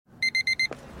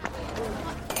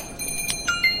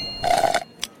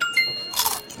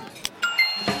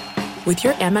With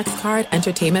your Amex card,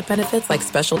 entertainment benefits like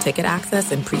special ticket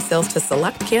access and pre-sales to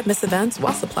select can't-miss events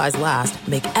while supplies last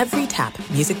make every tap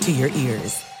music to your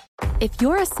ears. If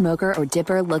you're a smoker or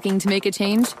dipper looking to make a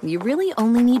change, you really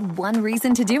only need one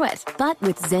reason to do it. But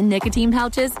with Zyn nicotine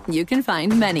pouches, you can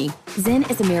find many. Zyn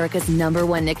is America's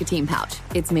 #1 nicotine pouch.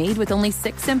 It's made with only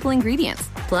 6 simple ingredients.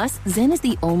 Plus, Zyn is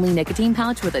the only nicotine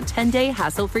pouch with a 10-day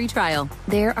hassle-free trial.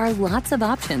 There are lots of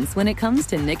options when it comes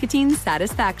to nicotine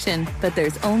satisfaction, but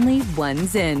there's only one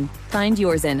Zyn. Find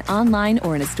your Zyn online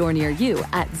or in a store near you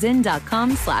at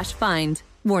zyn.com/find.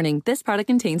 Warning, this product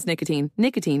contains nicotine.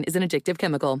 Nicotine is an addictive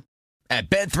chemical. At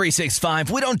Bet365,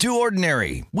 we don't do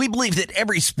ordinary. We believe that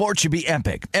every sport should be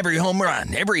epic. Every home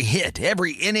run, every hit,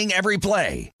 every inning, every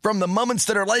play. From the moments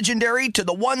that are legendary to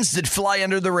the ones that fly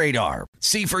under the radar.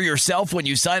 See for yourself when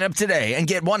you sign up today and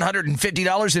get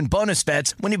 $150 in bonus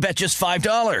bets when you bet just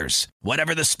 $5.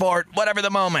 Whatever the sport, whatever the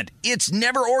moment, it's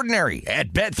never ordinary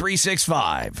at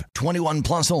Bet365. 21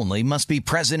 plus only. Must be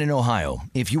present in Ohio.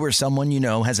 If you or someone you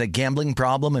know has a gambling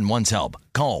problem and wants help,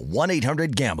 call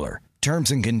 1-800-GAMBLER.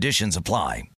 Terms and conditions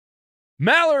apply.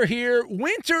 Maller here.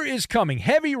 Winter is coming.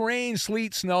 Heavy rain,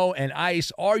 sleet, snow, and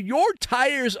ice. Are your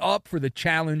tires up for the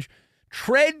challenge?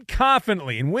 Tread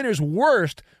confidently in winter's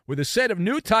worst with a set of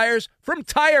new tires from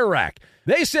Tire Rack.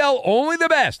 They sell only the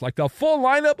best, like the full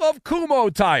lineup of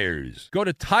Kumho tires. Go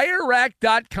to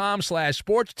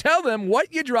TireRack.com/sports. Tell them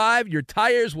what you drive. Your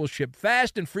tires will ship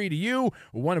fast and free to you.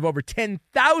 One of over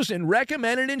 10,000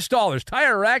 recommended installers.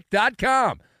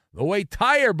 TireRack.com. The way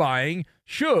tire buying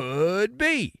should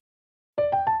be.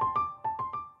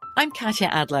 I'm Katya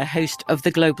Adler, host of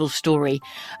The Global Story.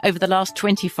 Over the last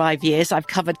 25 years, I've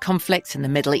covered conflicts in the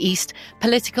Middle East,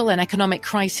 political and economic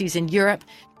crises in Europe,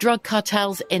 drug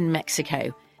cartels in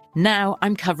Mexico. Now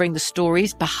I'm covering the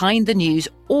stories behind the news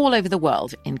all over the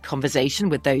world in conversation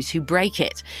with those who break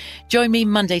it. Join me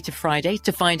Monday to Friday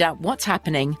to find out what's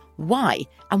happening, why,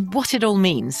 and what it all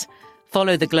means.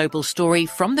 Follow The Global Story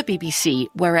from the BBC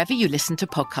wherever you listen to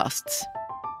podcasts.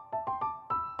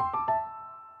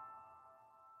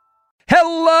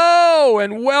 Hello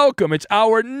and welcome. It's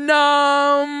hour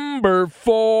number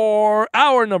four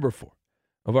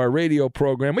of our radio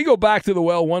program. We go back to the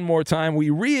well one more time. We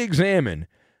re-examine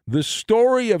the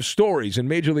story of stories in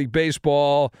Major League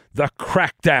Baseball, the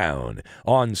crackdown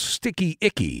on Sticky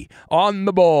Icky on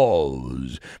the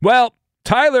balls. Well,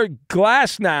 Tyler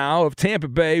Glasnow of Tampa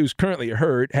Bay, who's currently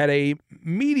hurt, had a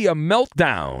media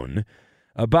meltdown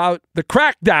about the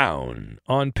crackdown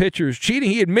on pitchers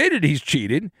cheating. He admitted he's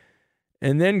cheated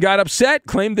and then got upset,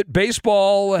 claimed that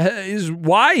baseball is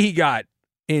why he got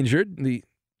injured, the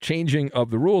changing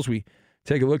of the rules. We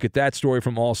take a look at that story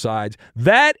from all sides.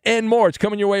 That and more. It's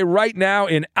coming your way right now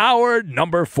in hour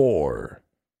number 4.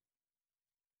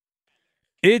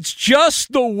 It's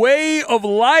just the way of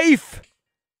life.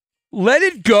 Let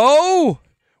it go.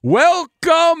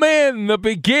 Welcome in the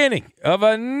beginning of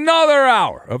another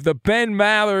hour of the Ben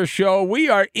Maller Show. We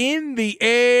are in the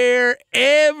air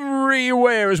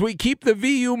everywhere as we keep the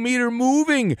VU meter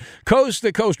moving coast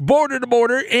to coast, border to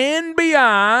border, and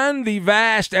beyond the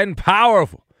vast and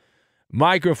powerful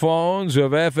microphones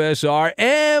of FSR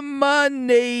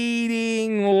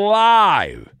emanating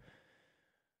live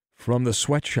from the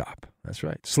sweatshop. That's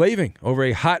right. Slaving over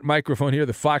a hot microphone here at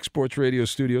the Fox Sports Radio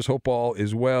studios. Hope all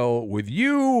is well with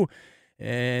you.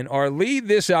 And our lead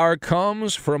this hour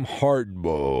comes from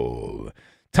Hardball.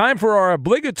 Time for our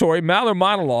obligatory Maller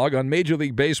monologue on Major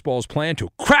League Baseball's plan to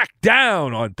crack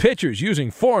down on pitchers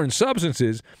using foreign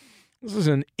substances. This is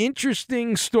an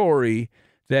interesting story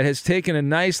that has taken a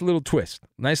nice little twist.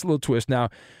 Now,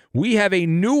 we have a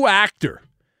new actor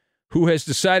who has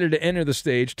decided to enter the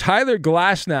stage. Tyler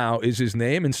Glasnow is his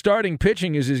name, and starting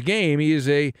pitching is his game. He is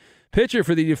a pitcher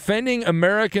for the defending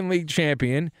American League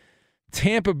champion,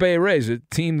 Tampa Bay Rays, a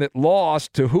team that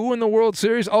lost to who in the World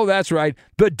Series? Oh, that's right,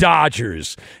 the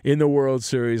Dodgers in the World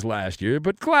Series last year.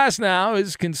 But Glasnow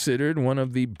is considered one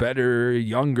of the better,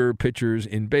 younger pitchers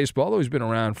in baseball, although he's been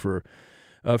around for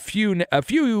a few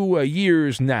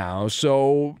years now.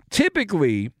 So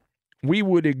typically, we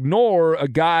would ignore a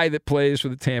guy that plays for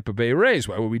the Tampa Bay Rays.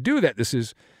 Why would we do that? This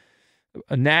is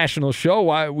a national show.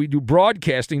 Why we do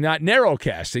broadcasting, not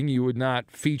narrowcasting. You would not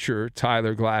feature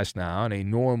Tyler Glasnow in a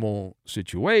normal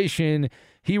situation.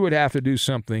 He would have to do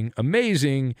something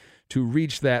amazing to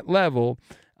reach that level.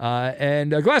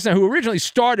 And Glasnow, who originally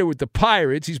started with the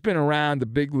Pirates, he's been around the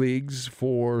big leagues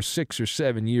for 6 or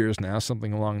 7 years now,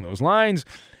 something along those lines.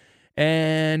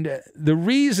 And the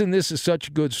reason this is such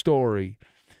a good story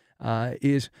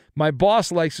is my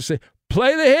boss likes to say,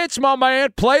 play the hits, my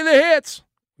man, play the hits.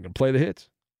 I'm going to play the hits.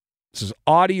 This is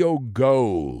audio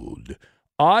gold.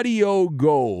 audio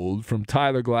gold from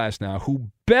Tyler Glasnow, who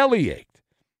bellyached,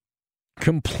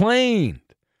 complained,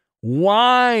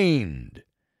 whined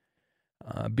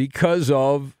because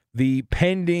of the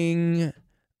pending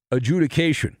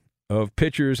adjudication of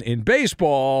pitchers in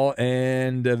baseball,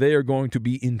 and they are going to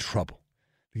be in trouble.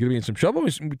 They're going to be in some trouble.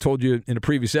 We told you in a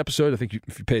previous episode, I think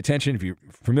if you pay attention, if you're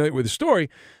familiar with the story,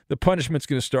 the punishment's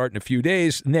going to start in a few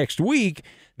days. Next week,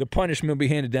 the punishment will be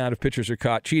handed down if pitchers are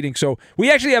caught cheating. So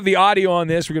we actually have the audio on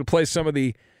this. We're going to play some of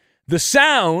the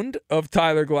sound of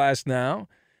Tyler Glasnow.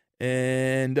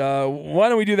 And why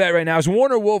don't we do that right now? As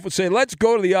Warner Wolf would say, let's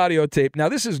go to the audio tape. Now,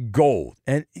 this is gold.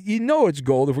 And you know it's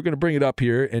gold if we're going to bring it up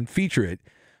here and feature it.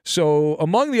 So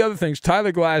among the other things,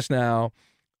 Tyler Glasnow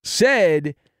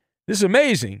said, this is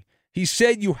amazing, he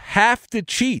said you have to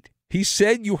cheat. He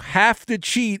said you have to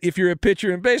cheat if you're a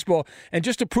pitcher in baseball. And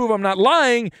just to prove I'm not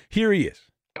lying, here he is.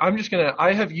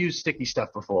 I have used sticky stuff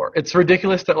before. It's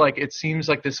ridiculous that it seems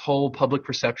like this whole public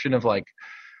perception of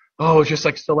it's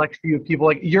just select few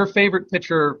people. Your favorite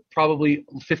pitcher probably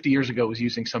 50 years ago was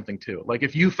using something too.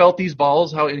 If you felt these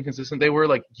balls, how inconsistent they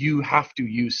were, you have to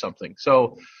use something.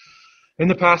 So in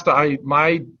the past,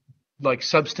 my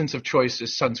substance of choice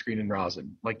is sunscreen and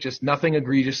rosin. Just nothing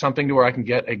egregious, something to where I can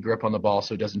get a grip on the ball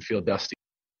so it doesn't feel dusty.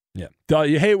 Yeah.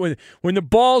 You hate when the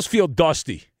balls feel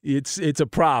dusty. It's a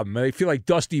problem. They feel like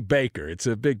Dusty Baker. It's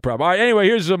a big problem. All right, anyway,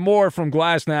 here's some more from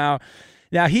Glasnow.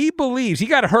 Now, he believes he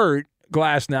got hurt,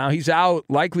 Glasnow. He's out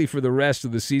likely for the rest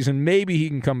of the season. Maybe he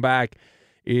can come back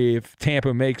if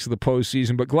Tampa makes the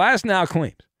postseason. But Glasnow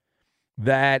claims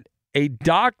that a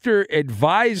doctor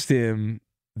advised him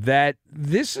that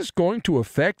this is going to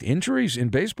affect injuries in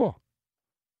baseball.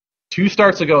 2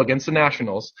 starts ago against the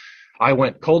Nationals, I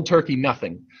went cold turkey,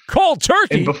 nothing. Cold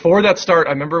turkey? And before that start, I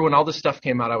remember when all this stuff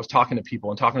came out, I was talking to people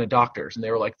and talking to doctors, and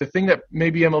they were like, the thing that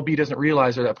maybe MLB doesn't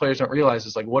realize or that players don't realize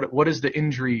is what is the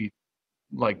injury,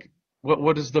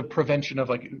 what is the prevention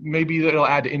of maybe it'll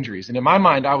add to injuries. And in my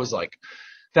mind, I was like,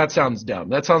 that sounds dumb.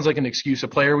 That sounds like an excuse a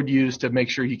player would use to make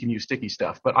sure he can use sticky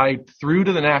stuff. But I threw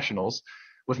to the Nationals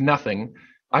with nothing.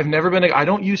 I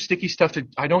don't use sticky stuff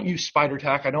I don't use spider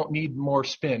tack. I don't need more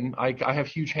spin. I have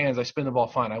huge hands. I spin the ball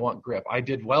fine. I want grip. I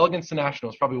did well against the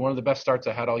Nationals, probably one of the best starts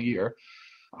I had all year.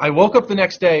 I woke up the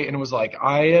next day and it was like,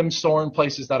 I am sore in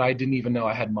places that I didn't even know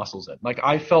I had muscles in.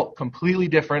 I felt completely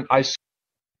different.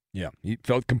 Yeah, he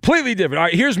felt completely different. All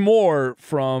right, here's more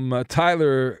from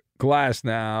Tyler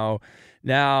Glasnow.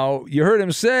 Now, you heard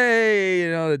him say,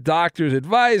 the doctors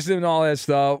advised him and all that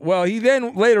stuff. Well, he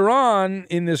then later on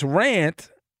in this rant,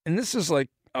 and this is a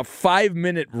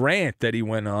 5-minute rant that he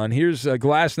went on. Here's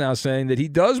Glasnow saying that he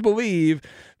does believe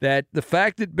that the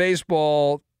fact that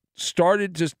baseball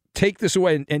started to take this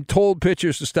away and told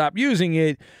pitchers to stop using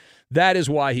it, that is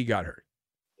why he got hurt.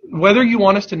 Whether you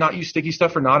want us to not use sticky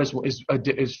stuff or not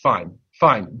is fine.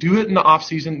 Fine. Do it in the off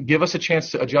season. Give us a chance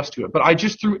to adjust to it. But I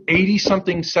just threw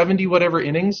 80-something, 70 whatever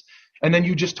innings, and then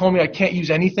you just told me I can't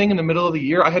use anything in the middle of the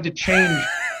year. I had to change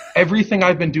everything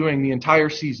I've been doing the entire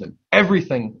season.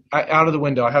 Everything out of the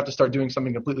window. I have to start doing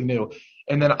something completely new.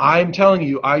 And then I'm telling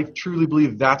you, I truly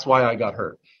believe that's why I got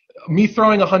hurt. Me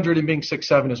throwing 100 and being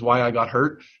 6'7" is why I got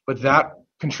hurt, but that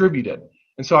contributed.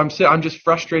 And so I'm just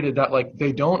frustrated that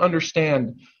they don't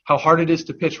understand how hard it is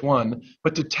to pitch one,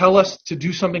 but to tell us to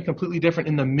do something completely different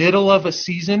in the middle of a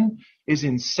season is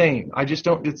insane. I just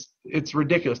don't. It's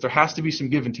ridiculous. There has to be some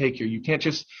give and take here. You can't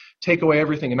just take away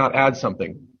everything and not add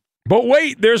something. But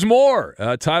wait, there's more.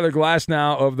 Tyler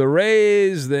Glasnow of the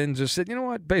Rays then just said, you know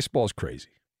what, baseball's crazy.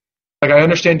 I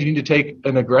understand you need to take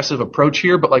an aggressive approach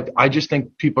here, but I just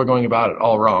think people are going about it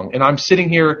all wrong. And I'm sitting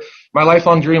here, my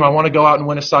lifelong dream, I want to go out and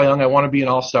win a Cy Young. I want to be an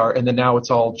all-star. And then now it's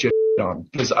all shit on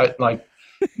because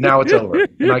now it's over.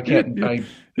 And I can't,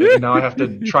 now I have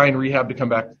to try and rehab to come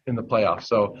back in the playoffs.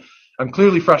 So I'm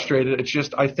clearly frustrated. It's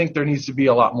just, I think there needs to be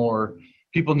a lot more,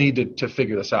 people need to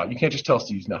figure this out. You can't just tell us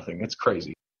to use nothing. It's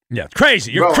crazy. Yeah,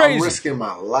 crazy. You're crazy. I'm risking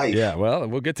my life. Yeah, well,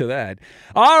 we'll get to that.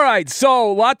 All right, so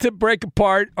a lot to break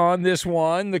apart on this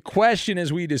one. The question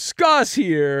as we discuss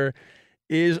here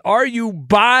is, are you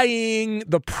buying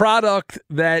the product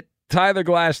that Tyler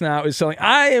Glasnow is selling?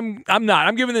 I'm not.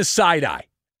 I'm giving this side eye.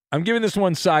 I'm giving this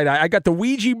one side eye. I got the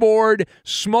Ouija board,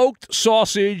 smoked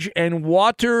sausage, and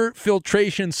water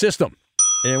filtration system.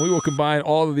 And we will combine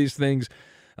all of these things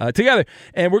together,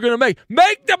 and we're going to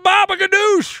make the baba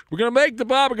ganoush. We're going to make the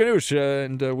baba ganoush,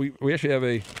 and we actually have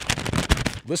a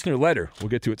listener letter. We'll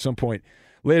get to at some point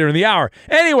later in the hour.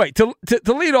 Anyway, to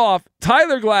lead off,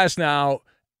 Tyler Glasnow,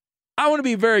 I want to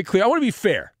be very clear. I want to be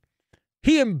fair.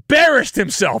 He embarrassed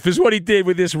himself is what he did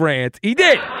with this rant. He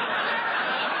did.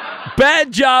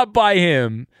 Bad job by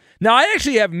him. Now, I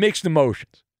actually have mixed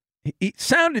emotions. It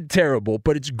sounded terrible,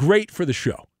 but it's great for the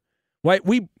show. Right?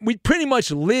 We pretty much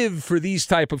live for these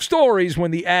type of stories when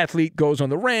the athlete goes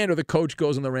on the rant or the coach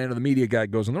goes on the rant or the media guy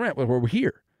goes on the rant. Well, we're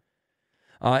here.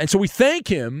 And so we thank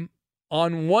him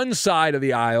on one side of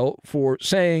the aisle for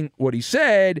saying what he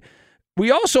said.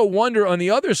 We also wonder on the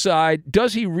other side,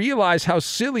 does he realize how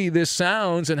silly this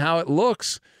sounds and how it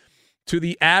looks to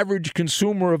the average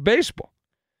consumer of baseball?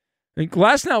 I mean,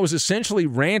 Glasnow was essentially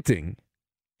ranting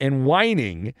and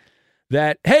whining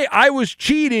that, hey, I was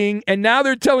cheating, and now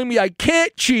they're telling me I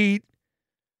can't cheat,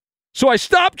 so I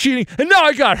stopped cheating, and now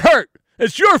I got hurt.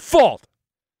 It's your fault.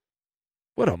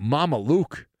 What a Mama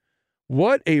Luke.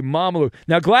 What a Mama Luke.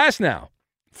 Now, Glasnow,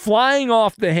 flying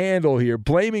off the handle here,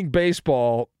 blaming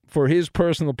baseball for his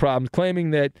personal problems,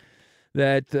 claiming that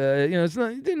it's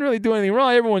not, he didn't really do anything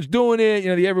wrong. Everyone's doing it.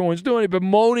 Everyone's doing it,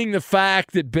 bemoaning the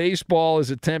fact that baseball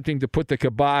is attempting to put the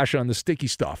kibosh on the sticky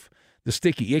stuff, the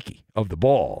sticky icky of the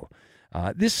ball.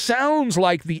 This sounds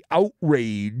like the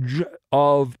outrage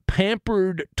of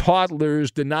pampered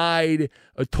toddlers denied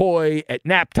a toy at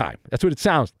nap time. That's what it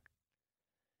sounds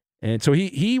like. And so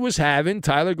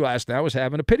Tyler Glasnow was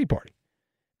having a pity party.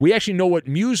 We actually know what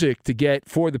music to get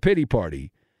for the pity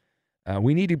party.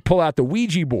 We need to pull out the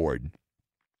Ouija board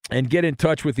and get in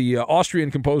touch with the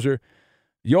Austrian composer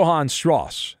Johann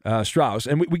Strauss.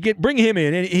 And we bring him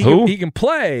in, and he can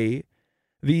play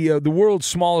the world's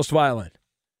smallest violin.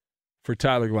 For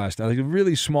Tyler Glasnow, like a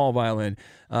really small violin.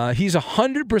 He's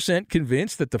 100%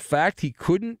 convinced that the fact he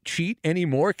couldn't cheat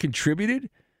anymore contributed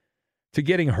to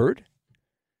getting hurt.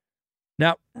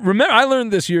 Now, remember, I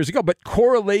learned this years ago, but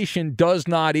correlation does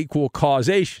not equal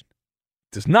causation.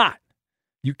 It does not.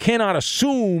 You cannot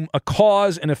assume a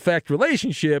cause and effect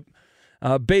relationship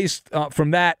based from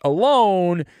that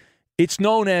alone. It's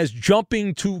known as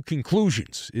jumping to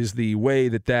conclusions is the way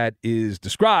that is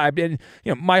described. And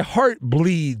my heart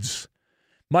bleeds.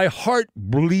 My heart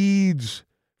bleeds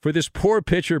for this poor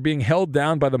pitcher being held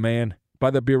down by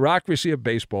the bureaucracy of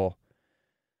baseball.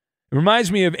 It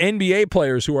reminds me of NBA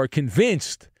players who are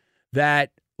convinced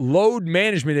that load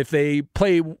management, if they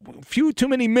play a few too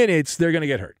many minutes, they're going to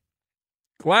get hurt.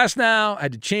 Glasnow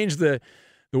had to change the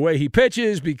way he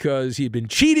pitches because he'd been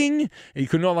cheating, and he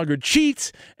could no longer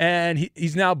cheat, and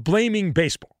he's now blaming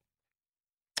baseball.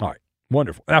 All right,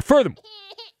 wonderful. Now, furthermore,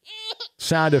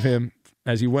 sound of him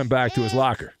as he went back to his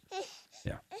locker.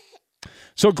 Yeah.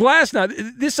 So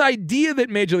Glasnow, this idea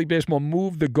that Major League Baseball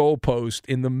moved the goalpost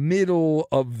in the middle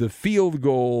of the field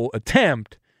goal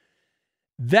attempt,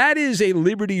 that is a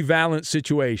Liberty Valance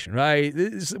situation, right?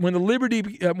 When you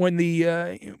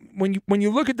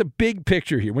look at the big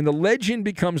picture here, when the legend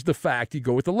becomes the fact, you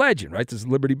go with the legend, right? This is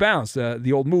Liberty Valance,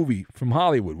 the old movie from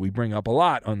Hollywood we bring up a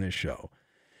lot on this show.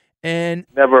 And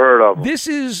never heard of them. This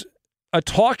is a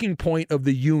talking point of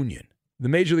the union, the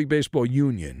Major League Baseball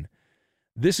union.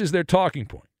 This is their talking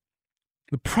point.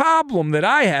 The problem that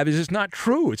I have is it's not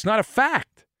true. It's not a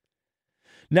fact.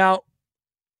 Now,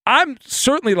 I'm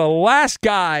certainly the last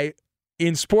guy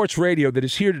in sports radio that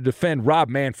is here to defend Rob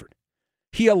Manfred.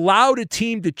 He allowed a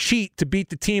team to cheat to beat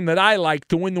the team that I like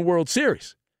to win the World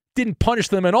Series. Didn't punish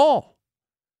them at all.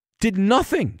 Did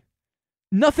nothing.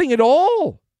 Nothing at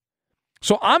all.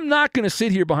 So I'm not going to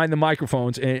sit here behind the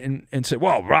microphones and say,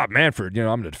 well, Rob Manfred, I'm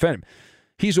going to defend him.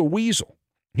 He's a weasel.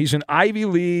 He's an Ivy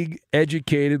League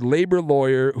educated labor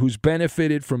lawyer who's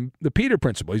benefited from the Peter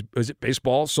Principle. He's was at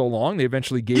baseball so long, they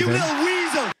eventually gave him.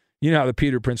 You know how the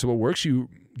Peter Principle works. You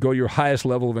go your highest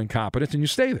level of incompetence and you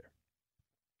stay there.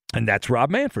 And that's Rob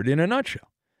Manfred in a nutshell.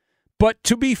 But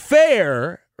to be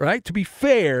fair, right,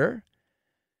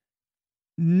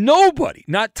 nobody,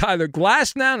 not Tyler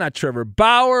Glasnow, not Trevor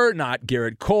Bauer, not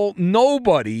Garrett Cole,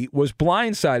 nobody was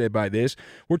blindsided by this.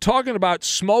 We're talking about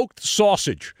smoked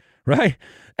sausage, right?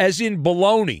 As in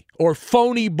bologna or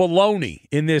phony bologna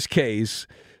in this case,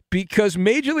 because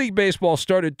Major League Baseball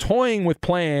started toying with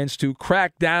plans to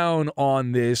crack down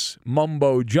on this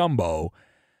mumbo-jumbo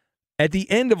at the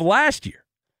end of last year.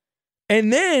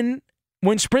 And then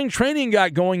when spring training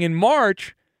got going in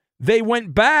March, they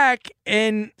went back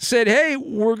and said, hey,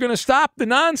 we're going to stop the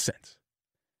nonsense.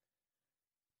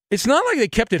 It's not like they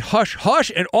kept it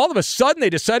hush-hush, and all of a sudden they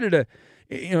decided to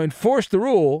enforce the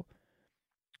rule.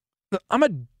 I'm a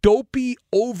dopey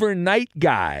overnight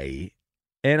guy,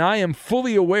 and I am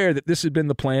fully aware that this has been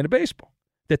the plan of baseball,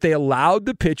 that they allowed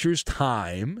the pitchers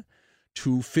time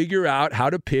to figure out how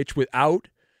to pitch without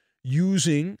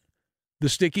using the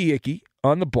sticky icky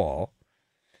on the ball.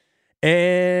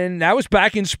 And that was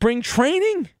back in spring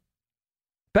training.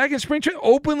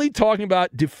 Openly talking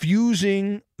about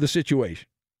diffusing the situation.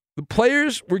 The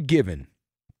players were given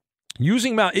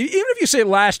using even if you say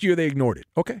last year they ignored it,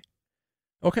 okay?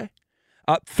 Okay.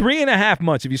 3.5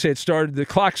 months, if you say the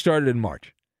clock started in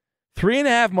March.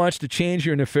 3.5 months to change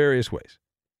your nefarious ways.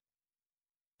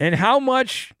 And how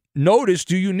much notice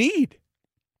do you need?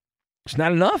 It's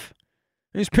not enough.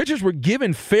 These pitchers were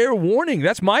given fair warning.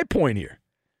 That's my point here.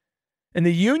 And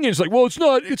the union's like, well, it's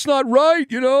not right.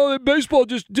 Baseball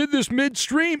just did this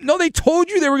midstream. No, they told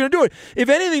you they were going to do it. If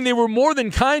anything, they were more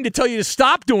than kind to tell you to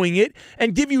stop doing it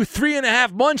and give you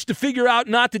 3.5 months to figure out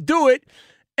not to do it.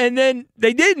 And then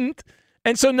they didn't.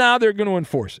 And so now they're going to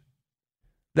enforce it.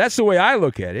 That's the way I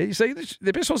look at it. You say,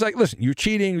 the baseball's like, listen, you're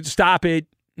cheating. Stop it.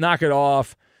 Knock it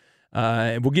off.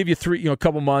 And we'll give you a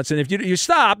couple months. And if you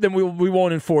stop, then we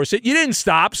won't enforce it. You didn't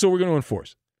stop, so we're going to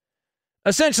enforce it.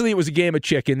 Essentially, it was a game of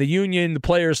chicken. The union, the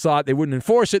players thought they wouldn't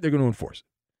enforce it. They're going to enforce it.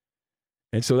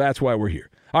 And so that's why we're here.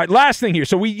 All right, last thing here.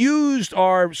 So we used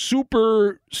our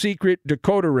super secret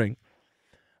decoder ring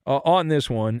on this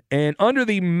one. And under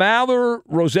the Maller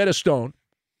Rosetta Stone,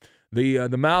 the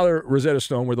Maller Rosetta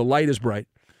Stone where the light is bright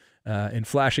and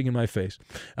flashing in my face,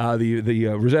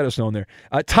 the Rosetta Stone there,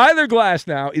 Tyler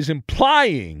Glasnow is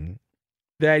implying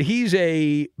that he's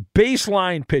a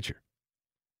baseline pitcher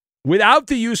without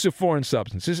the use of foreign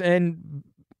substances. And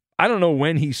I don't know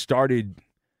when he started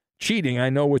cheating.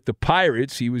 I know with the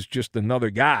Pirates, he was just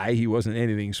another guy. He wasn't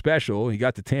anything special. He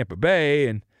got to Tampa Bay,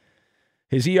 and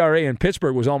his ERA in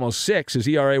Pittsburgh was almost 6. His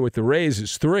ERA with the Rays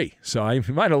is 3. So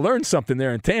he might have learned something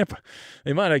there in Tampa.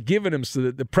 They might have given him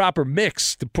the proper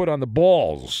mix to put on the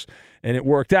balls, and it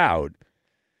worked out.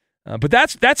 But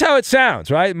that's how it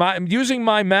sounds, right? Using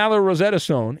my Maller Rosetta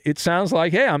Stone, it sounds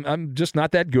like, hey, I'm just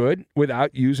not that good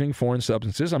without using foreign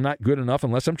substances. I'm not good enough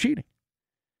unless I'm cheating.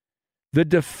 The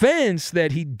defense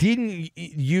that he didn't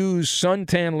use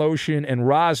suntan lotion and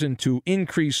rosin to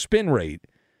increase spin rate,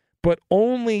 but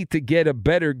only to get a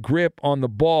better grip on the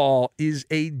ball, is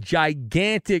a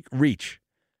gigantic reach.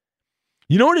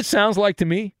 You know what it sounds like to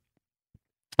me?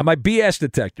 My BS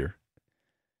detector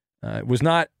was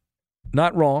not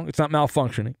wrong. It's not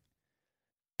malfunctioning.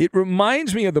 It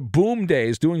reminds me of the boom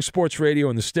days doing sports radio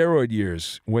in the steroid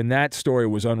years when that story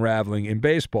was unraveling in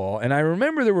baseball. And I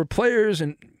remember there were players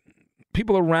and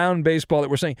people around baseball that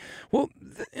were saying, well,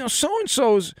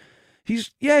 so-and-so's,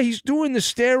 he's doing the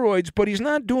steroids, but he's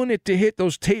not doing it to hit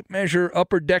those tape measure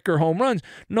upper decker home runs.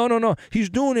 No. He's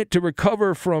doing it to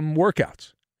recover from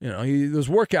workouts. Those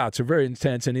workouts are very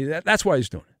intense, and that's why he's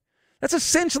doing it. That's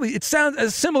essentially, it sounds a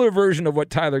similar version of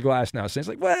what Tyler Glasnow says.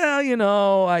 Like, well,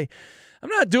 I'm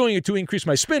not doing it to increase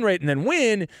my spin rate and then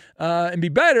win and be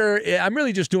better. I'm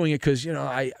really just doing it because,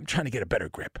 I'm trying to get a better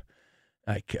grip.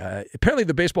 Like, apparently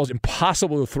the baseball is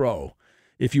impossible to throw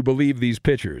if you believe these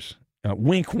pitchers.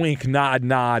 Wink, wink, nod,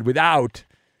 nod, without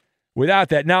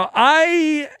that. Now,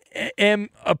 I am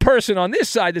a person on this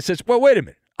side that says, well, wait a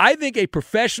minute. I think a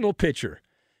professional pitcher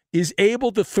is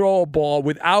able to throw a ball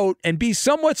without and be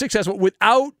somewhat successful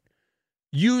without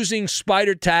using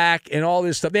spider tack and all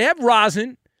this stuff. They have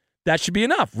rosin. That should be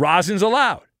enough. Rosin's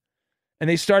allowed. And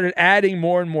they started adding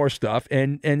more and more stuff,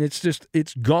 and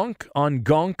it's gunk on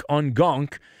gunk on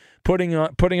gunk putting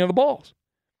on the balls.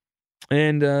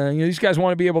 And these guys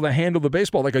want to be able to handle the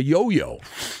baseball like a yo-yo.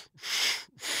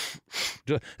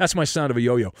 That's my sound of a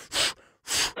yo-yo.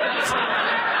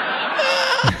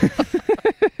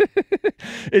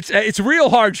 It's real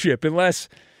hardship unless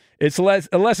it's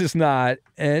not.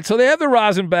 And so they have the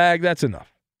rosin bag. That's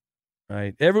enough,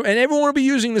 right? Everyone will be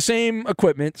using the same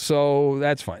equipment, so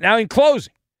that's fine. Now, in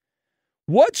closing,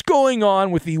 what's going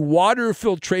on with the water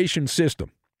filtration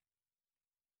system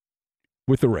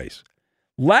with the Rays?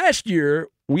 Last year,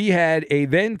 we had a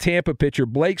then Tampa pitcher,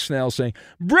 Blake Snell, saying,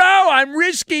 "Bro, I'm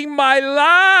risking my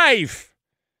life."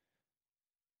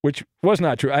 Which was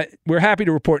not true. We're happy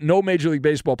to report no Major League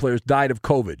Baseball players died of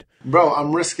COVID. Bro,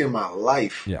 I'm risking my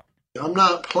life. Yeah. I'm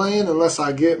not playing unless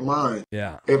I get mine.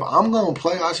 Yeah. If I'm going to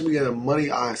play, I should be getting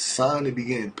money I signed to be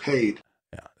getting paid.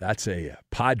 Yeah, that's a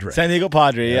Padre. San Diego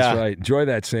Padre, That's right. Enjoy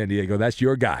that, San Diego. That's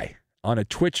your guy on a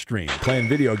Twitch stream playing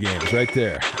video games right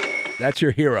there. That's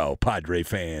your hero, Padre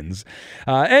fans.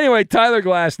 Anyway, Tyler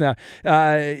Glasnow.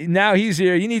 Now he's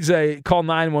here. He needs a call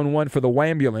 911 for the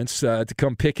wambulance to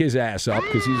come pick his ass up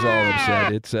because he's all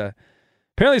upset. It's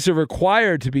apparently it's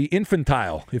required to be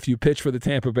infantile if you pitch for the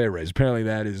Tampa Bay Rays. Apparently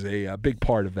that is a big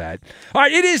part of that. All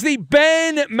right, it is the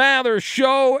Ben Maller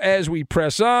Show as we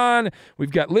press on. We've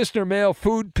got listener mail,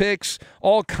 food picks,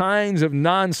 all kinds of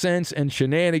nonsense and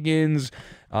shenanigans.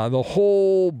 The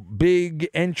whole big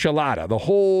enchilada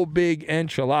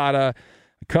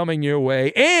coming your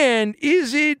way. And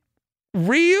is it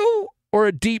real or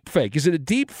a deep fake? Is it a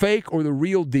deep fake or the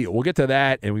real deal? We'll get to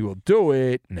that, and we will do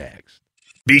it next.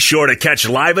 Be sure to catch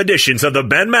live editions of the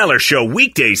Ben Maller Show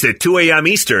weekdays at 2 a.m.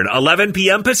 Eastern, 11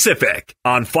 p.m. Pacific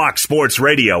on Fox Sports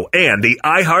Radio and the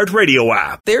iHeartRadio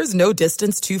app. There's no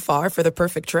distance too far for the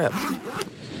perfect trip.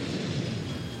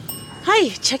 Hi,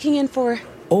 checking in for...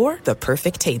 Or the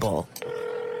perfect table.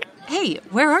 Hey,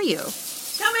 where are you?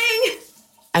 Coming!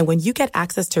 And when you get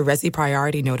access to Resi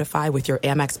Priority Notify with your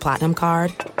Amex Platinum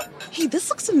card... Hey, this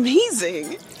looks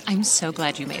amazing. I'm so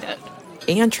glad you made it.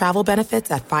 And travel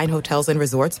benefits at fine hotels and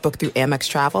resorts booked through Amex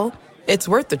Travel, it's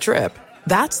worth the trip.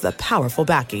 That's the powerful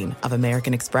backing of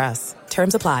American Express.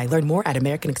 Terms apply. Learn more at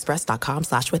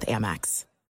americanexpress.com/withAmex.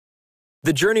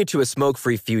 The journey to a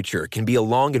smoke-free future can be a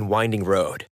long and winding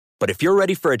road. But if you're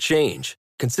ready for a change,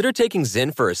 consider taking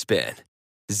Zyn for a spin.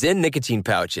 Zyn nicotine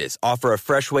pouches offer a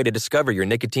fresh way to discover your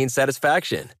nicotine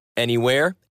satisfaction.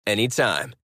 Anywhere,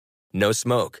 anytime. No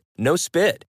smoke, no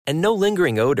spit, and no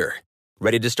lingering odor.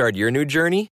 Ready to start your new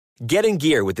journey? Get in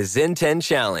gear with the Zyn 10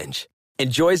 Challenge.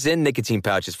 Enjoy Zyn nicotine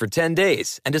pouches for 10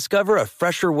 days and discover a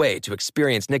fresher way to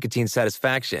experience nicotine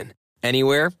satisfaction.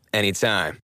 Anywhere,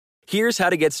 anytime. Here's how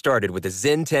to get started with the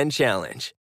Zyn 10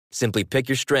 Challenge. Simply pick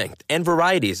your strength and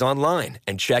varieties online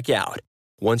and check out.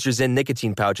 Once your Zyn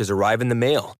nicotine pouches arrive in the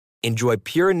mail, enjoy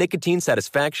pure nicotine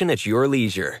satisfaction at your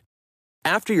leisure.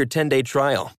 After your 10-day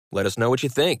trial, let us know what you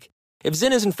think. If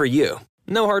Zyn isn't for you,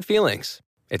 no hard feelings.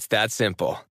 It's that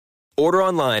simple. Order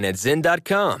online at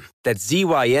Zyn.com. That's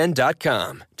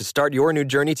ZYN.com to start your new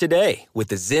journey today with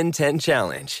the Zyn 10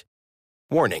 Challenge.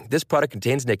 Warning, this product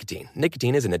contains nicotine.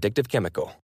 Nicotine is an addictive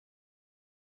chemical.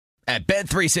 At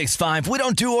Bet365, we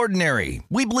don't do ordinary.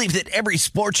 We believe that every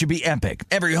sport should be epic.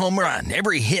 Every home run,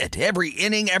 every hit, every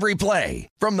inning, every play.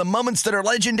 From the moments that are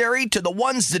legendary to the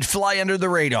ones that fly under the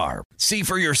radar. See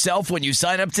for yourself when you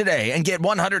sign up today and get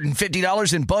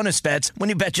 $150 in bonus bets when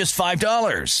you bet just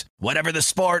 $5. Whatever the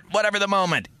sport, whatever the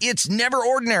moment, it's never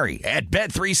ordinary at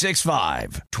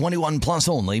Bet365. 21 plus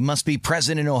only. Must be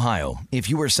present in Ohio. If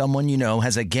you or someone you know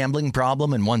has a gambling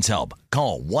problem and wants help,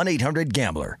 call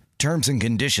 1-800-GAMBLER. Terms and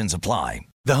conditions apply.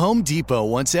 The Home Depot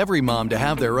wants every mom to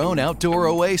have their own outdoor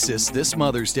oasis this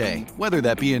Mother's Day, whether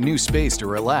that be a new space to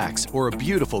relax or a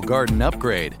beautiful garden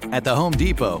upgrade. At the Home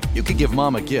Depot, you could give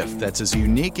mom a gift that's as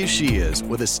unique as she is,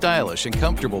 with a stylish and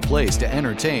comfortable place to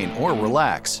entertain or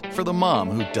relax for the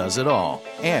mom who does it all.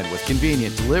 And with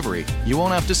convenient delivery, you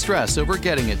won't have to stress over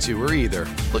getting it to her either.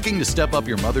 Looking to step up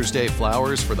your Mother's Day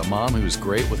flowers for the mom who's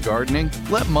great with gardening?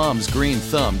 Let Mom's green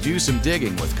thumb do some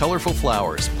digging with colorful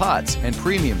flowers, pots, and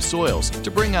premium soils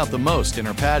to bring out the most in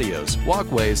her patios,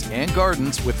 walkways, and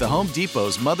gardens with the Home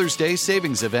Depot's Mother's Day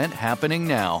Savings Event happening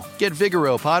now. Get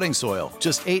Vigoro potting soil,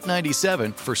 just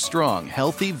 $8.97 for strong,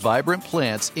 healthy, vibrant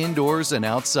plants indoors and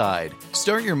outside.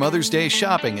 Start your Mother's Day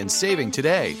shopping and saving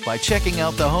today by checking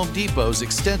out the Home Depot's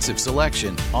extensive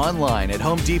selection online at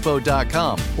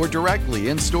HomeDepot.com or directly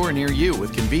in-store near you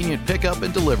with convenient pickup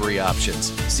and delivery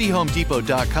options. See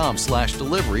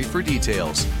HomeDepot.com/delivery for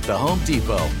details. The Home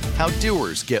Depot, how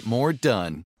doers get more done.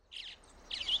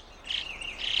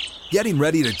 Getting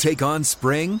ready to take on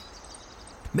spring?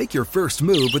 Make your first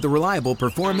move with the reliable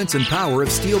performance and power of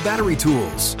Steel battery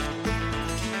tools.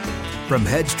 From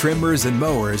hedge trimmers and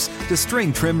mowers to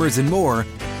string trimmers and more,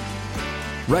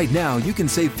 right now you can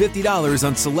save $50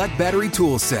 on select battery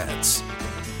tool sets.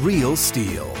 Real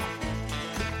Steel.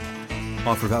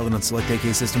 Offer valid on select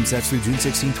AK system sets through June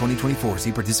 16, 2024.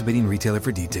 See participating retailer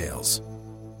for details.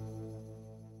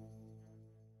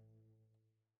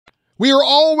 We are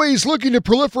always looking to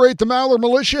proliferate the Maller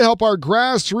Militia, help our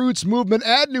grassroots movement,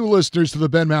 add new listeners to the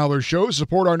Ben Maller Show,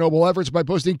 support our noble efforts by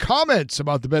posting comments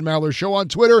about the Ben Maller Show on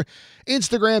Twitter,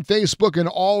 Instagram, Facebook, and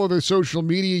all other social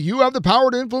media. You have the power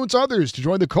to influence others to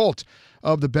join the cult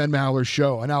of the Ben Maller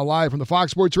Show. And now live from the Fox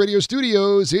Sports Radio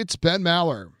studios, it's Ben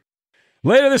Maller.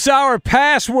 Later this hour,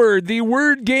 Password, the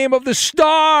word game of the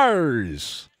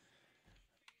stars.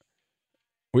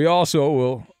 We also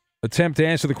will attempt to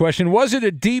answer the question, was it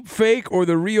a deep fake or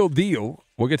the real deal?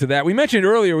 We'll get to that. We mentioned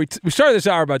earlier, we started this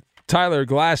hour about Tyler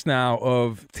Glasnow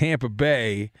of Tampa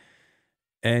Bay,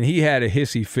 and he had a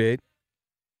hissy fit,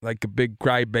 like a big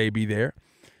cry baby there,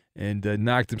 and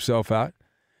knocked himself out.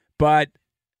 But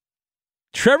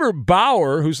Trevor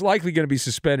Bauer, who's likely going to be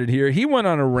suspended here, he went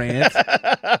on a rant.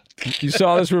 You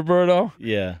saw this, Roberto?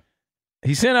 Yeah.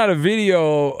 He sent out a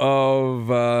video of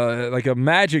like a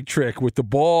magic trick with the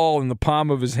ball in the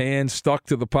palm of his hand, stuck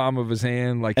to the palm of his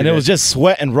hand. And it was just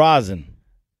sweat and rosin.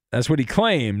 That's what he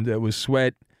claimed. It was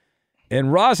sweat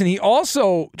and rosin. He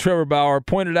also, Trevor Bauer,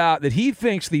 pointed out that he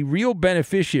thinks the real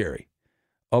beneficiary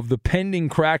of the pending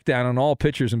crackdown on all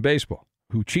pitchers in baseball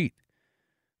who cheat,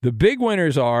 the big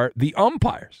winners are the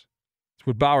umpires. That's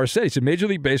what Bauer said. He said Major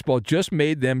League Baseball just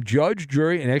made them judge,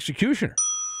 jury, and executioner.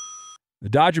 The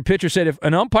Dodger pitcher said if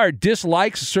an umpire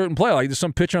dislikes a certain play, like there's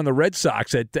some pitcher on the Red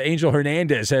Sox that Angel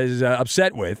Hernandez has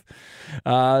upset with,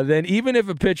 then even if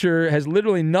a pitcher has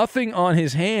literally nothing on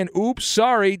his hand, oops,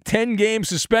 sorry, 10-game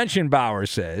suspension, Bauer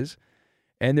says,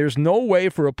 and there's no way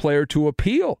for a player to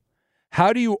appeal.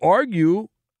 How do you argue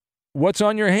what's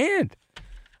on your hand?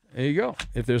 There you go.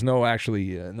 If there's no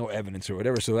evidence or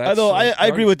whatever. So that's. Although I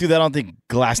agree with you that I don't think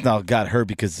Glasnow got hurt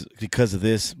because of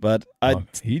this, but I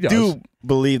do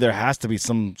believe there has to be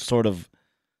some sort of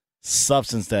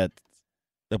substance that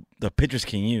the pitchers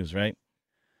can use, right?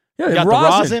 Yeah, they got the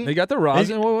rosin. They got the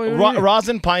rosin.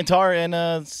 Rosin, pine tar, and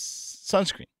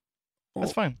sunscreen.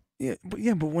 That's fine. Yeah,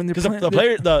 but when they're because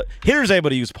the hitter's able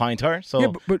to use pine tar,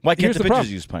 so but why can't the pitchers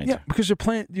problem. use pine tar? Yeah, because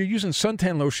they're using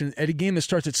suntan lotion at a game that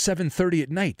starts at 7:30 at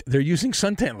night. They're using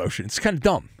suntan lotion. It's kind of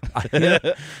dumb.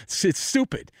 It's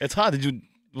stupid. It's hot. It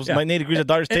was like 90 degrees at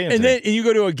Dodger Stadium. And then you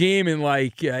go to a game in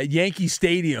like Yankee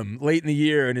Stadium late in the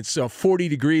year, and it's 40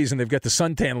 degrees, and they've got the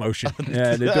suntan lotion.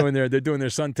 They're doing their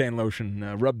suntan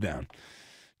lotion rub down.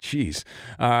 Jeez.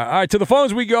 All right, to the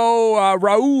phones we go.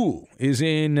 Raul is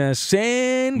in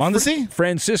San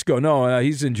Francisco. No,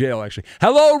 he's in jail, actually.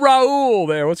 Hello, Raul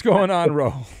there. What's going on,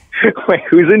 Raul? Wait,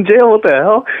 who's in jail? What the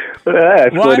hell?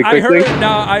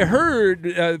 I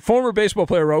heard former baseball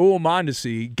player Raul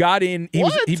Mondesi got in.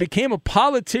 He became a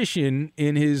politician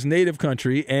in his native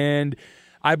country, and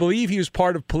I believe he was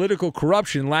part of political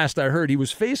corruption. Last I heard, he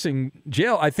was facing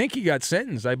jail. I think he got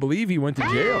sentenced. I believe he went to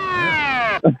jail.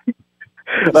 Yeah.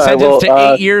 Sentenced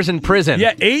to 8 years in prison.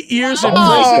 Yeah, 8 years in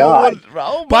prison. God.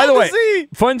 By the way,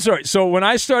 fun story. So when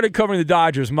I started covering the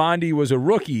Dodgers, Mondi was a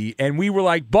rookie, and we were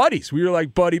like buddies. We were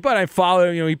like buddy. But I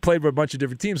followed him. He played for a bunch of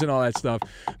different teams and all that stuff.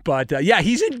 But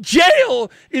he's in jail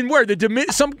in where in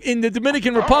the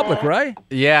Dominican Republic, right?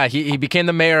 Yeah, he became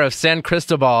the mayor of San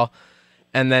Cristobal.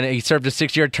 And then he served a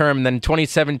 6-year term. And then in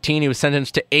 2017, he was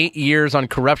sentenced to 8 years on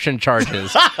corruption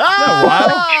charges.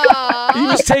 Wow. He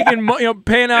was taking,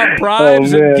 paying out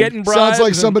bribes and getting bribes. Sounds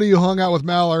like somebody who hung out with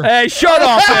Maller. Hey, shut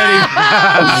up, Eddie.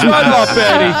 Shut up,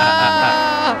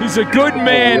 Eddie. He's a good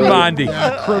man, Mondi.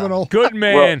 Yeah, criminal. Good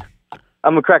man. Well,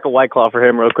 I'm going to crack a White Claw for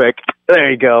him real quick. There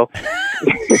you go.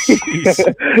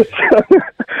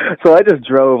 So I just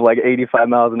drove like 85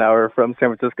 miles an hour from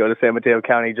San Francisco to San Mateo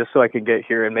County just so I could get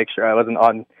here and make sure I wasn't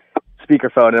on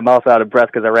speakerphone. And I'm also out of breath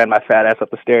because I ran my fat ass up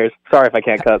the stairs. Sorry if I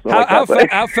can't cuss.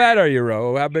 How fat are you,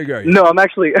 Ro? How big are you? No, I'm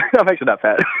actually not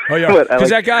fat. Oh, yeah. Because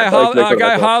that guy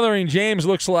hollering James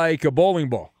looks like a bowling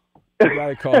ball. The guy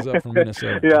that calls up from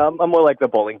Minnesota. Yeah, I'm more like the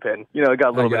bowling pin. It got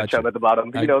a little bit of chub at the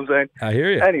bottom. You know what I'm saying? I hear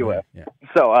you. Anyway, yeah.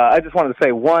 So I just wanted to say,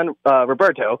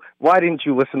 Roberto, why didn't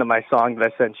you listen to my song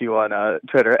that I sent you on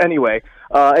Twitter? Anyway,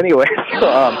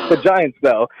 the Giants,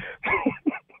 though.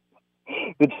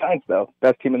 The Giants, though,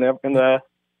 best team in the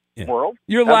world.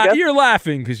 You're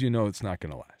laughing because you know it's not going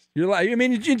to last. You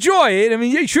enjoy it.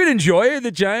 You should enjoy it.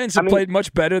 The Giants have played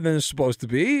much better than it's supposed to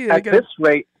be.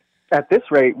 At this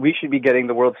rate, we should be getting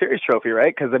the World Series trophy,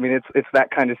 right? Because it's that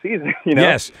kind of season,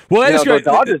 Yes. Well, that is great.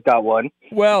 The Dodgers got one.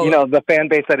 Well, the fan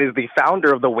base that is the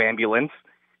founder of the Wambulance.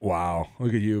 Wow,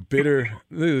 look at you, bitter.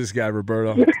 Look at this guy,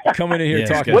 Roberto, coming in here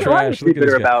talking what trash. Look at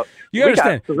this guy. You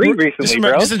understand? We got 3 recently,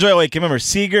 bro. Just enjoy what you can remember.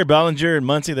 Seager, Bellinger, and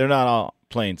Muncy, they're not all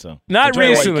playing, so not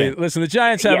recently. Listen, the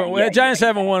Giants haven't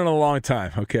won in a long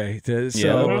time. Okay, so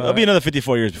it'll be another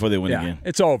 54 years before they win again.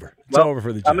 It's over. It's over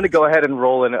for the Giants. I'm going to go ahead and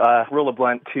roll a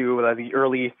blunt to the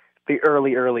early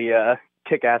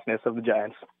kick-assness of the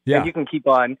Giants. Yeah, and you can keep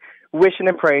on wishing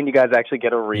and praying you guys actually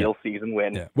get a real season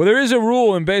win. Yeah. Well, there is a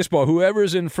rule in baseball: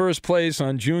 whoever's in first place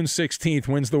on June 16th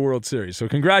wins the World Series. So,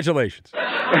 congratulations. All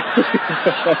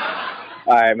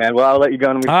right, man. Well, I'll let you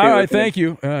go. And all right, thank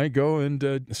you. All right, go and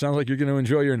it sounds like you're going to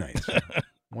enjoy your night. So.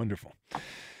 Wonderful. All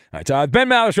right, Ben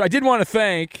Maller Show. I did want to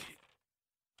thank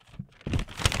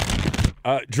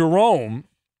Jerome.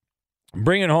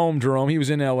 Bringing home Jerome. He was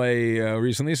in L.A.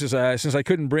 Recently. He says, since I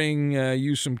couldn't bring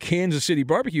you some Kansas City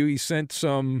barbecue, he sent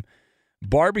some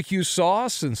barbecue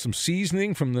sauce and some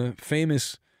seasoning from the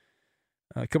famous,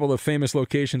 a couple of famous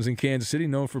locations in Kansas City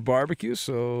known for barbecue.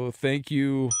 So thank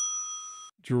you,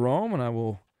 Jerome, and I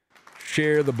will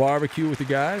share the barbecue with the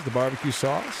guys, the barbecue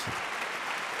sauce.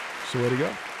 So way to go.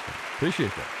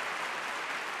 Appreciate that.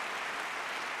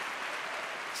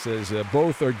 Says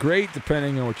both are great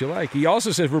depending on what you like. He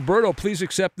also says, Roberto, please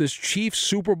accept this Chiefs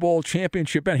Super Bowl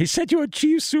championship. And he sent you a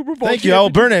Chiefs Super Bowl Thank you. I'll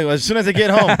burn it as soon as I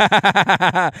get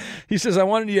home. He says, I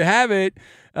wanted you to have it.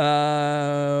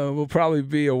 Will probably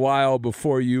be a while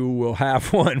before you will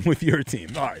have one with your team.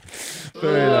 All right.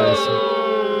 Very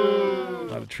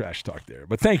nice. lot of trash talk there.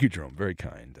 But thank you, Jerome. Very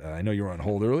kind. I know you were on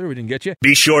hold earlier. We didn't get you.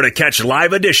 Be sure to catch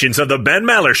live editions of The Ben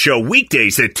Maller Show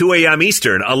weekdays at 2 a.m.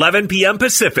 Eastern, 11 p.m.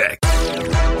 Pacific.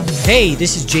 Hey,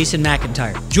 this is Jason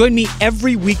McIntyre. Join me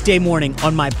every weekday morning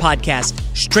on my podcast,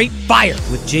 Straight Fire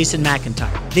with Jason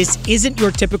McIntyre. This isn't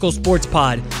your typical sports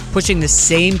pod pushing the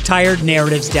same tired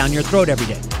narratives down your throat every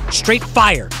day. Straight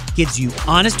Fire gives you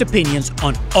honest opinions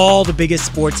on all the biggest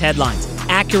sports headlines,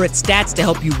 accurate stats to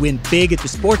help you win big at the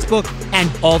sportsbook,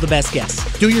 and all the best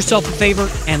guests. Do yourself a favor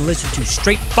and listen to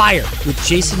Straight Fire with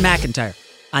Jason McIntyre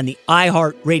on the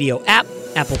iHeartRadio app,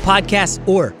 Apple Podcasts,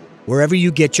 or wherever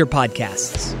you get your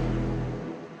podcasts.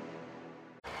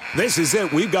 This is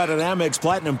it. We've got an Amex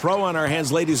Platinum Pro on our hands,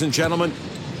 ladies and gentlemen.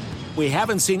 We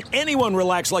haven't seen anyone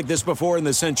relax like this before in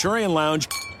the Centurion Lounge.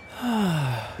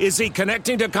 Is he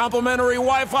connecting to complimentary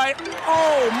Wi-Fi?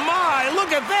 Oh, my!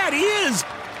 Look at that! He is!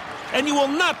 And you will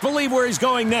not believe where he's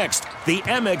going next. The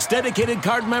Amex dedicated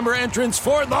card member entrance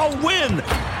for the win!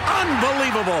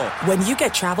 Unbelievable! When you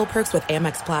get travel perks with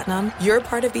Amex Platinum, you're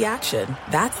part of the action.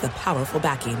 That's the powerful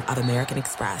backing of American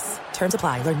Express. Terms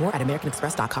apply. Learn more at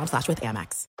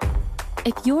americanexpress.com/withAmex.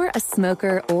 If you're a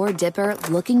smoker or dipper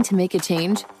looking to make a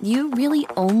change, you really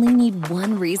only need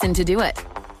one reason to do it.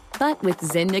 But with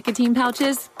Zyn nicotine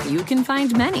pouches, you can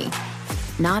find many.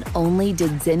 Not only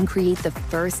did Zyn create the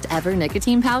first ever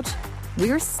nicotine pouch,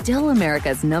 we're still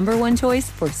America's #1 choice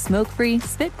for smoke-free,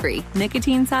 spit-free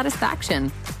nicotine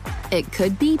satisfaction. It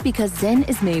could be because Zyn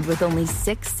is made with only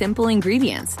 6 simple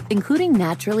ingredients, including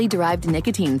naturally derived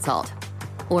nicotine salt.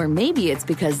 Or maybe it's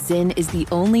because Zyn is the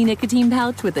only nicotine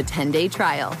pouch with a 10-day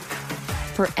trial.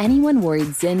 For anyone worried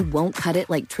Zyn won't cut it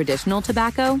like traditional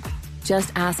tobacco,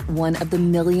 just ask one of the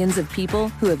millions of people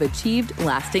who have achieved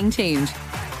lasting change.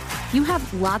 You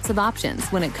have lots of options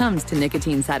when it comes to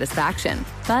nicotine satisfaction,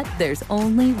 but there's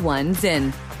only one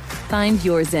Zyn. Find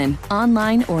your Zyn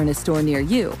online or in a store near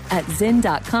you at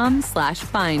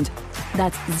zyn.com/find.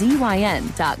 That's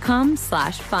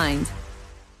ZYN.com/find.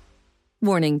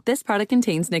 Warning, this product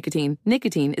contains nicotine.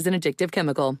 Nicotine is an addictive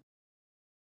chemical.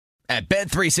 At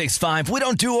Bet365, we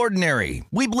don't do ordinary.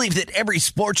 We believe that every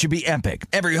sport should be epic.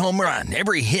 Every home run,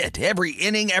 every hit, every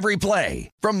inning, every play.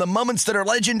 From the moments that are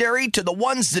legendary to the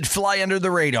ones that fly under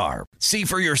the radar. See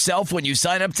for yourself when you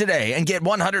sign up today and get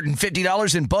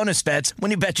 $150 in bonus bets when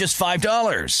you bet just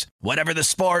 $5. Whatever the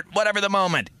sport, whatever the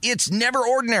moment, it's never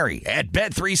ordinary at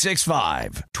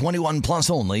Bet365. 21 plus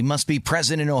only. Must be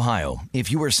present in Ohio.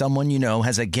 If you or someone you know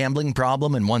has a gambling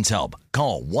problem and wants help,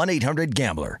 call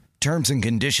 1-800-GAMBLER. Terms and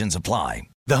conditions apply.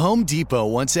 The Home Depot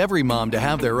wants every mom to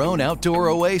have their own outdoor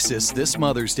oasis this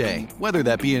Mother's Day, whether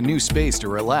that be a new space to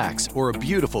relax or a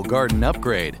beautiful garden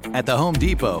upgrade. At the Home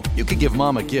Depot, you could give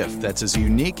mom a gift that's as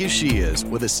unique as she is,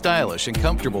 with a stylish and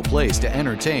comfortable place to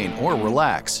entertain or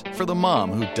relax for the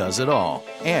mom who does it all.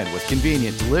 And with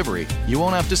convenient delivery, you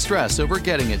won't have to stress over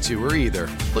getting it to her either.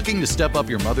 Looking to step up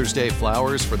your Mother's Day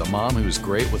flowers for the mom who's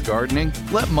great with gardening?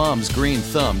 Let Mom's green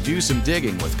thumb do some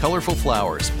digging with colorful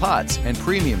flowers, pots, and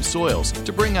premium soils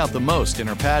to bring out the most in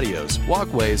her patios,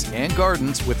 walkways, and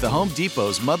gardens with the Home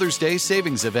Depot's Mother's Day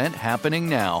Savings Event happening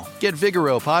now. Get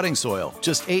Vigoro potting soil,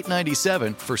 just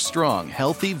 $8.97 for strong,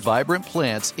 healthy, vibrant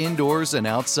plants indoors and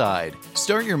outside.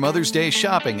 Start your Mother's Day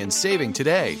shopping and saving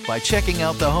today by checking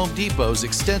out the Home Depot's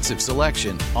extensive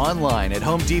selection online at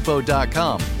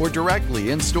HomeDepot.com or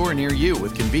directly in store near you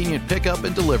with convenient pickup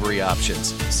and delivery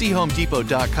options. See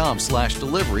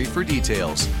HomeDepot.com/delivery for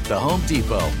details. The Home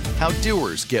Depot, how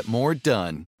doers get more done.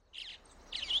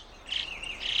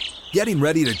 Getting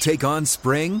ready to take on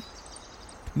spring?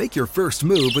 Make your first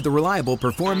move with the reliable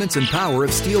performance and power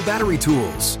of Steel battery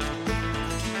tools.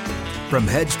 From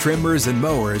hedge trimmers and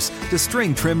mowers to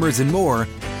string trimmers and more,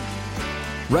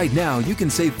 right now you can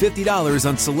save $50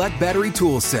 on select battery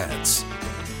tool sets.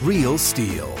 Real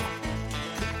Steel.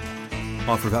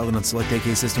 Offer valid on select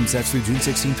AK system sets through June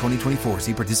 16, 2024.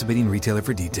 See participating retailer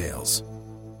for details.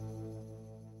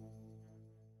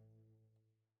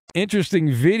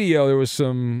 Interesting video. There was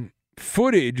some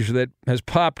footage that has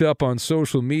popped up on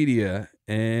social media,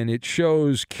 and it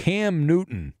shows Cam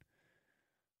Newton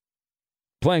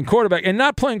playing quarterback, and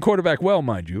not playing quarterback well,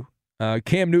 mind you.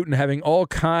 Cam Newton having all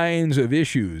kinds of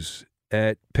issues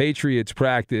at Patriots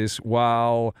practice,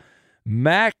 while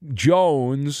Mac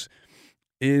Jones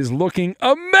is looking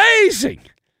amazing.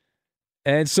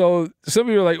 And so some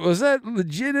of you are like, was that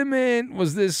legitimate?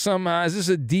 Was this somehow, is this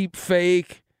a deep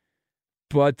fake?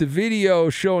 But the video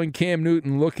showing Cam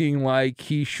Newton looking like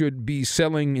he should be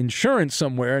selling insurance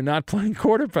somewhere and not playing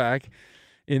quarterback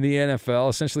in the NFL,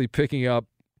 essentially picking up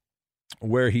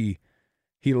where he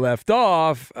left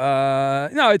off.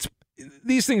 No,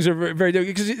 these things are very, very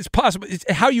difficult because it's possible. It's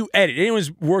how you edit.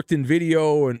 Anyone's worked in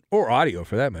video or audio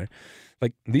for that matter.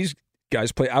 Like these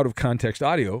guys play out of context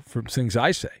audio from things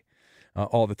I say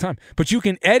all the time. But you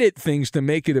can edit things to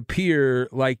make it appear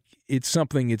like it's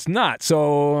something it's not.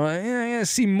 So I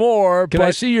see more. Can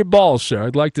I see your balls, sir?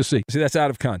 I'd like to see. See, that's out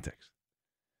of context.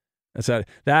 That's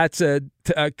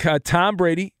Tom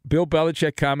Brady, Bill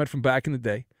Belichick comment from back in the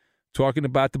day, talking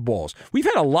about the balls. We've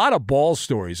had a lot of ball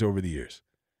stories over the years.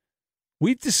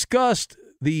 We've discussed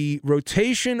the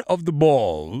rotation of the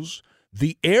balls,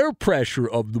 the air pressure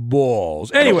of the balls.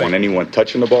 Anyway, I don't want anyone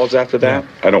touching the balls after that.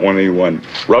 I don't want anyone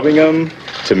rubbing them.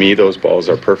 To me, those balls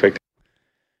are perfect.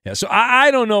 Yeah, so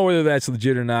I don't know whether that's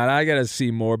legit or not. I got to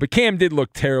see more. But Cam did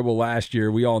look terrible last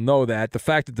year. We all know that. The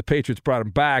fact that the Patriots brought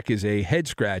him back is a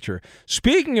head-scratcher.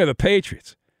 Speaking of the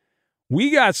Patriots,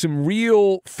 we got some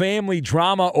real family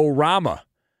drama-orama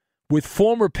with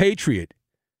former Patriot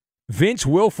Vince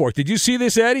Wilfork. Did you see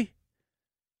this, Eddie?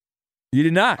 You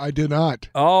did not? I did not.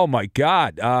 Oh, my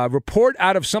God. Report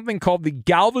out of something called the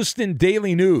Galveston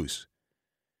Daily News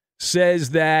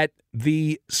says that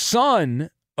the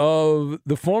son of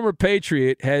the former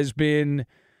Patriot has been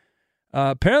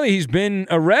apparently he's been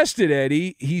arrested,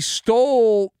 Eddie. He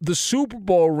stole the Super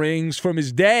Bowl rings from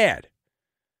his dad.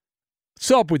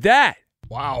 What's up with that?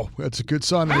 Wow, that's a good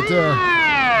son right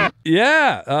there.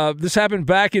 Yeah, this happened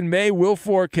back in May.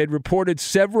 Wilfork had reported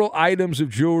several items of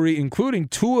jewelry, including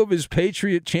 2 of his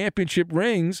Patriot championship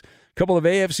rings, a couple of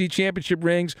AFC championship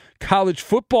rings, college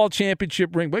football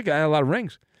championship ring. Boy, guy had a lot of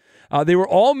rings. They were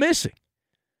all missing.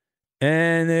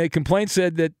 And the complaint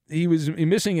said that he was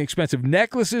missing expensive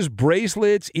necklaces,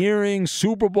 bracelets, earrings,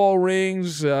 Super Bowl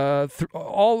rings,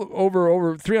 all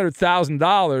over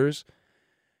 $300,000.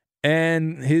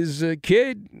 And his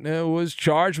kid was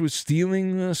charged with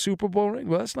stealing the Super Bowl ring.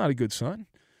 Well, that's not a good son.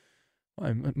 Well,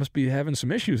 I must be having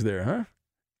some issues there, huh?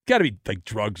 Got to be like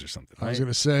drugs or something. I was going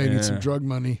to say, need some drug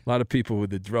money. A lot of people with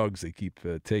the drugs, they keep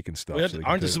taking stuff. Wait,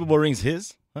 aren't the Super Bowl rings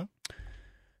his? Huh?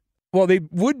 Well, they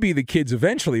would be the kids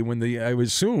eventually when I would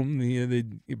assume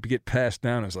they'd get passed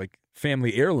down as like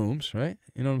family heirlooms, right?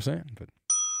 You know what I'm saying? But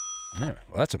yeah,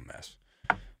 well, that's a mess.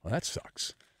 Well, that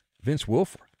sucks. Vince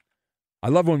Wilfork. I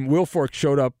love when Wilfork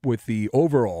showed up with the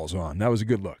overalls on. That was a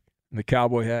good look. And the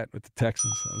cowboy hat with the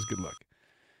Texans. That was a good look.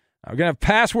 We're going to have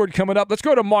Password coming up. Let's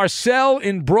go to Marcel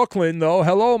in Brooklyn, though.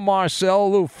 Hello, Marcel. A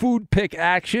little food pick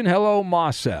action. Hello,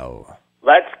 Marcel.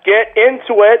 Let's get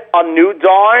into it. A new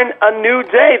dawn, a new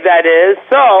day, that is.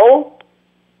 So,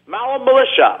 Maller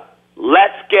Militia,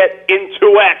 let's get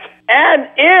into it. And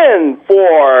in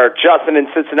for Justin in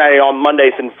Cincinnati on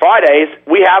Mondays and Fridays,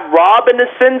 we have Rob in the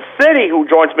Sin City, who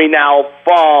joins me now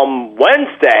from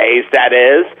Wednesdays, that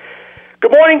is.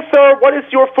 Good morning, sir. What is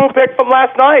your food pick from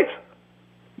last night?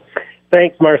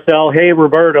 Thanks, Marcel. Hey,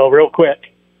 Roberto, real quick.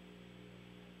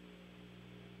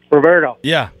 Roberto.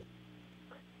 Yeah.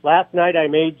 Last night I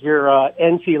made your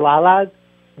enchiladas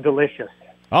delicious.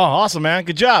 Oh, awesome, man.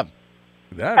 Good job.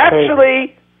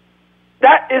 Actually,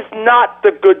 that is not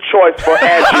the good choice for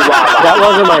enchiladas. That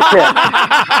wasn't my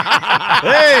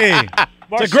pick. Hey,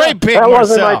 Marcel, it's a great pick, That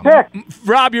Marcel. wasn't my pick.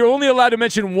 Rob, you're only allowed to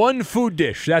mention one food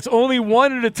dish. That's only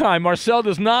one at a time. Marcel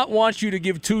does not want you to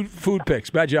give 2 food picks.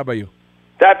 Bad job by you.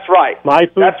 That's right. My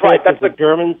food That's right. pick is a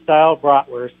German-style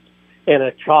bratwurst and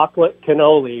a chocolate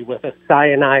cannoli with a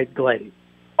cyanide glaze.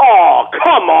 Oh,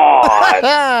 come on.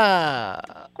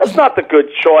 That's not the good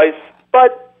choice.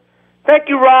 But thank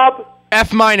you, Rob.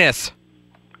 F-. F-.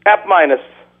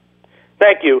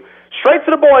 Thank you. Straight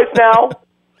to the boys now.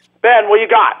 Ben, what you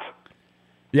got?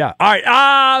 Yeah. All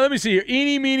right. Let me see here.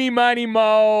 Eeny, meeny, miny,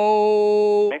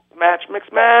 mo.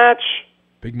 Mix match.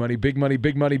 Big money, big money,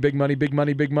 big money, big money, big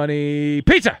money, big money.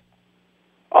 Pizza.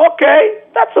 Okay.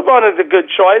 That's about a good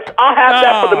choice. I'll have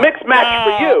that for the mix match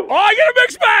for you. Oh, I got a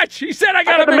mix match. He said I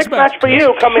got a mix match for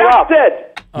you coming up.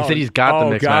 He said he's got the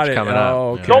mix match coming up.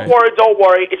 Okay. Don't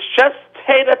worry. It's just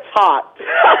tater tot.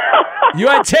 You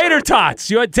had tater tots.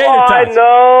 tots. I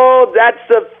know.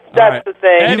 That's the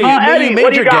thing. Eddie, Eddie, made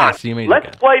what do your you got? guess. You made Let's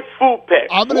your guess. play food pick.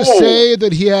 I'm going to say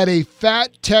that he had a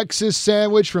fat Texas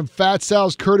sandwich from Fat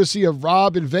Sal's, courtesy of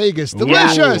Rob in Vegas.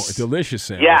 Delicious. Ooh, delicious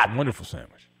sandwich. Yes. Wonderful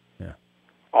sandwich.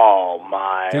 Oh,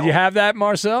 my. Did you have that,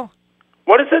 Marcel?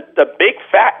 What is it? The Big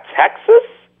Fat Texas?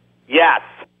 Yes.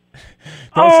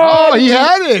 Oh, he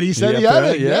had it. He said he had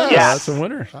it. Yeah, Yes. that's a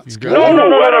winner. That's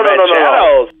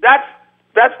No.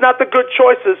 That's not the good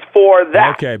choices for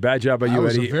that. Okay, bad job by you, That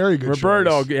was a Eddie. very good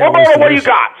Roberto. choice. Roberto, what do you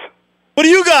got? What do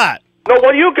you got? No,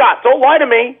 what do you got? Don't lie to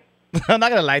me. I'm not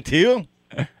going to lie to you.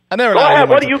 I never Go lie to ahead.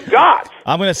 you. What do you got?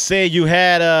 I'm going to say you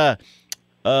had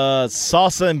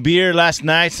salsa and beer last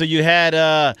night, so you had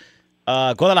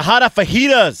Guadalajara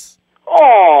fajitas.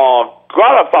 Oh,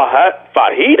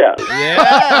 fajita.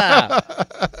 Yeah.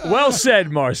 Well said,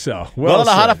 Marcel.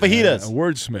 Guadalajara said. fajitas.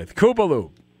 Wordsmith.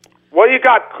 Koopaloop. What do you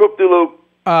got, Koop-de-Loop?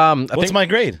 What's my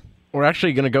grade? We're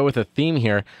actually going to go with a theme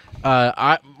here.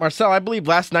 Marcel, I believe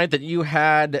last night that you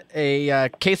had a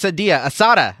quesadilla,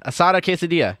 asada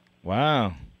quesadilla.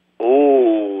 Wow.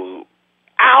 Ooh.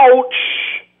 Ouch.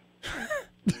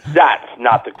 That's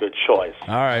not the good choice.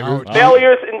 All right.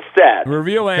 Failures instead.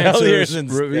 Reveal answers. Failures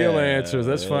instead. Reveal answers.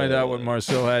 Let's find out what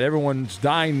Marcel had. Everyone's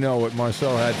dying to know what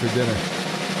Marcel had for dinner.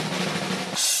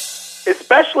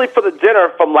 Especially for the dinner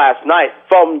from last night.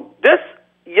 From this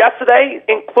yesterday,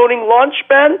 including lunch,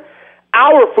 Ben,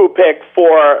 our food pick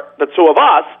for the two of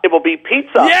us, it will be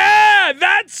pizza. Yeah,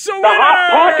 that's the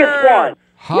Hot Pockets one.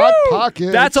 Hot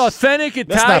Pockets. That's authentic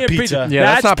Italian pizza. Yeah,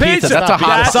 that's not pizza. That's a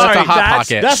hot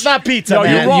pocket. That's not pizza, No,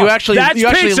 man. you're wrong. You actually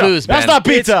lose, Ben. That's not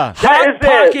pizza. Hot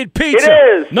Pocket pizza.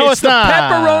 It is. No, it's not.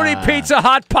 Pepperoni pizza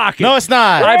Hot Pocket. No, it's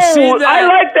not. I've seen that. I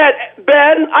like that,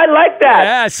 Ben. I like that.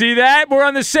 Yeah, see that? We're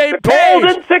on the same The page.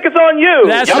 golden stick is on you.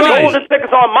 That's The right. golden stick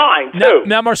is on mine, too.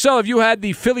 Now, Marcel, have you had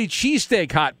the Philly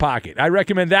cheesesteak Hot Pocket? I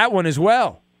recommend that one as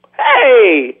well.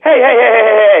 Hey.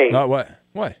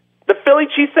 What? The Philly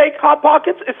cheesesteak Hot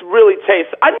Pockets, it's really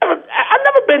tasty. I've never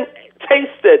been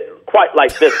tasted quite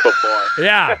like this before.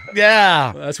 Yeah.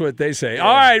 Yeah. That's what they say.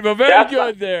 All right, well, very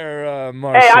good there,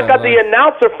 Marcel. Hey, I got the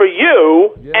announcer for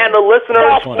you and the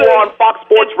listeners on Fox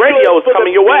Sports Radio is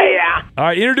coming your way. All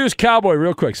right, introduce Cowboy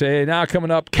real quick. Say, hey, now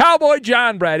coming up, Cowboy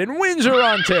John Brad in Windsor,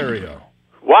 Ontario.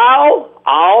 Well,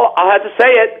 I'll have to say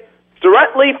it.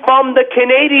 Directly from the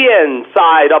Canadian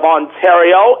side of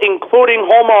Ontario, including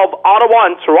home of Ottawa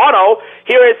and Toronto,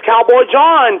 here is Cowboy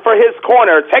John for his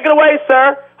corner. Take it away,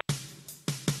 sir.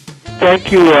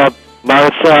 Thank you,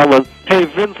 Marcel. Hey,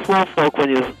 Vince Wilfork, when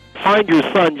you find your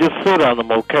son, just sit on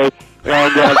him, okay?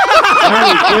 And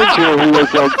Harry Ginger, who was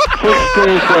a 6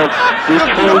 days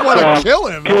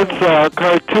Detroit kids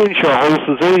cartoon show host,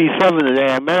 is 87 today.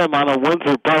 I met him on a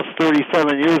Windsor bus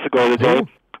 37 years ago today.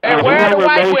 And where are the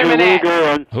white women at?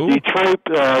 And Detroit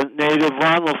native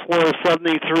Ron LaFleur,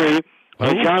 73.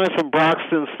 Jonathan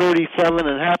Broxton's 37,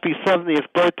 and happy 70th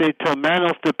birthday to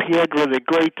Manos de Piedra, the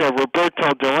great Roberto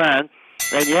Duran.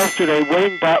 And yesterday,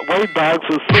 Wade Boggs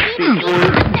was 63.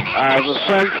 The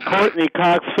French Courtney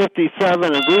Cox,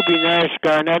 57, and Ruby Nash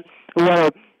Garnett, who had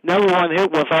a number one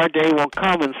hit with Our Day Will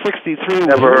Come in 63,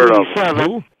 was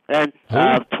 87. And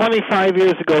 25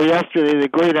 years ago yesterday, the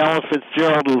great Ella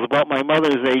Fitzgerald, who was about my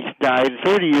mother's age, died.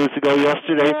 30 years ago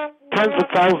yesterday, tens of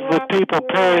thousands of people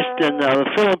perished in the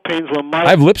Philippines when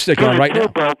I have lipstick on right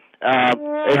now.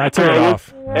 I turn it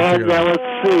off. And let's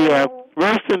see,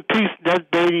 rest in peace, Ned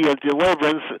Beatty of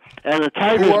Deliverance. And the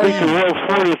Tigers beat the Royals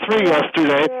 43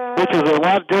 yesterday, which is a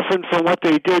lot different from what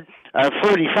they did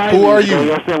 35 years ago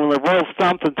yesterday when the Royals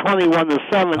stomped them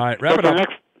 21-7. All right, wrap it up.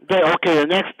 The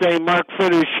next day, Mark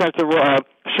Fritter shut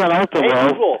out the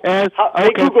Royals. Google. And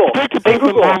Google. Take the break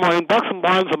tomorrow morning. Bucks and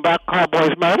Barnes and back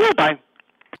Cowboys. Bye.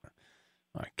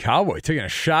 All right, Cowboy taking a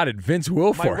shot at Vince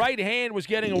Wilfork. My right hand was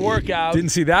getting a workout. Didn't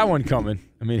see that one coming.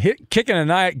 I mean, kicking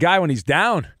a guy when he's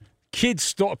down. Kid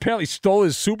apparently stole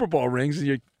his Super Bowl rings. And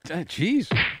you're, jeez.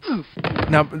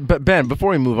 Now, but Ben,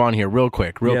 before we move on here, real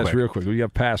quick. Real quick. We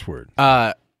have password.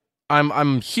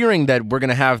 I'm hearing that we're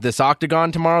gonna have this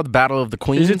octagon tomorrow, the Battle of the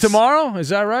Queens. Is it tomorrow? Is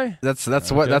that right? That's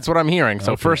what I'm hearing.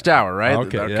 So first hour, right?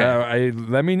 Okay. Yeah,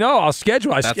 let me know. I'll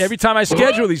schedule. Every time I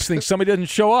schedule these things, somebody doesn't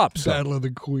show up. So. Battle of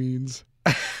the Queens.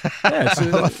 Yeah,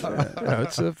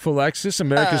 it's a Philexis,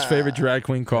 America's favorite drag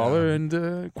queen caller,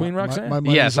 and Queen Roxanne.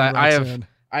 Yes, I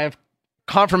have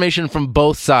confirmation from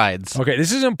both sides. Okay,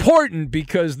 this is important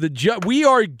because we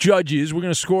are judges. We're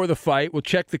going to score the fight. We'll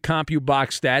check the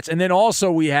CompuBox stats, and then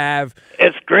also we have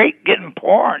it's great getting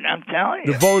porn. I'm telling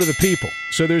you, the vote of the people.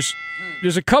 So there's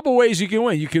a couple ways you can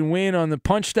win. You can win on the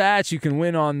punch stats. You can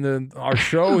win on our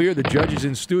show here, the judges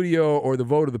in studio, or the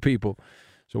vote of the people.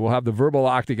 So we'll have the verbal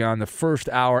octagon the first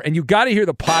hour, and you got to hear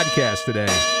the podcast today.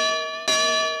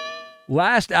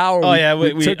 Last hour, I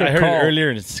took a heard call. it earlier,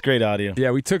 and it's great audio.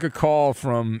 Yeah, we took a call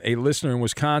from a listener in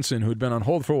Wisconsin who'd been on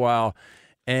hold for a while,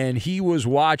 and he was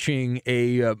watching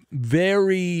a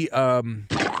very, a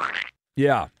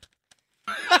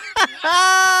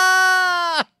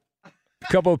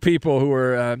couple of people who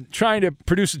were trying to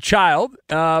produce a child,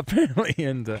 apparently,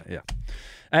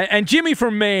 and Jimmy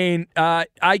from Maine,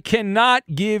 I cannot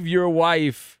give your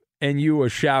wife and you a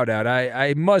shout-out.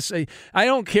 I must say, I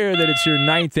don't care that it's your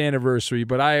 9th anniversary,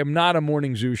 but I am not a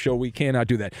Morning Zoo show. We cannot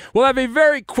do that. We'll have a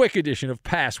very quick edition of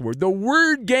Password, the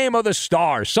word game of the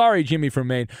stars. Sorry, Jimmy from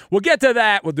Maine. We'll get to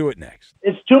that. We'll do it next.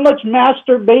 It's too much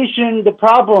masturbation, the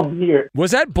problem here.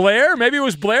 Was that Blair? Maybe it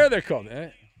was Blair they're called.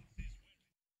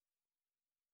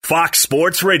 Fox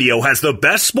Sports Radio has the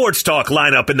best sports talk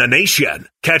lineup in the nation.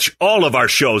 Catch all of our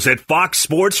shows at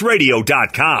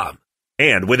foxsportsradio.com.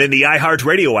 And within the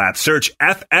iHeartRadio app, search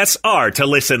FSR to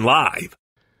listen live.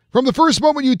 From the first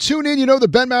moment you tune in, you know the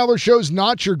Ben Maller Show's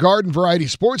not your garden variety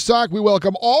sports talk. We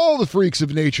welcome all the freaks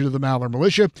of nature to the Maller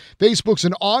Militia. Facebook's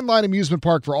an online amusement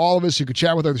park for all of us. You can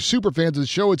chat with other super fans of the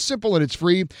show. It's simple and it's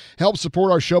free. Help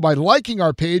support our show by liking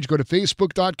our page. Go to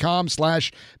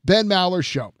facebook.com/Ben Maller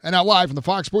Show. And now live from the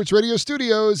Fox Sports Radio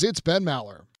studios, it's Ben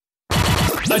Maller.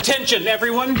 Attention,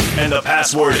 everyone. And the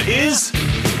password is...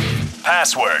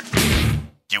 Password.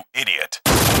 You idiot.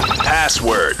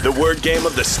 Password, the word game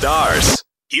of the stars.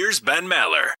 Here's Ben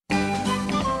Maller.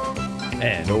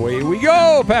 And away we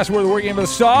go. Password, the word game of the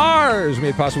stars,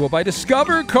 made possible by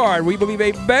Discover Card. We believe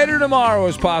a better tomorrow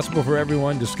is possible for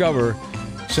everyone. Discover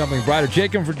something brighter.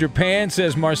 Jacob from Japan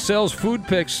says Marcel's food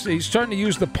picks, he's starting to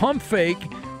use the pump fake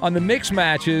on the mix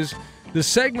matches. The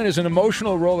segment is an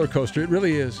emotional roller coaster. It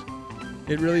really is.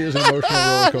 It really is an emotional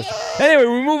roller coaster. Anyway,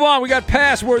 we move on. We got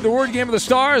Password, the word game of the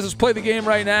stars. Let's play the game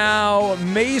right now.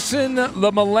 Mason,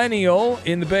 the millennial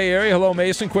in the Bay Area. Hello,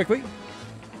 Mason, quickly.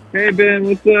 Hey, Ben,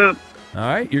 what's up? All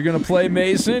right, you're going to play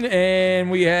Mason,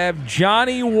 and we have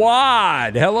Johnny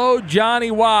Wad. Hello,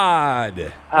 Johnny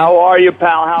Wad. How are you,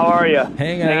 pal? How are you?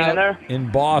 Hanging out in there?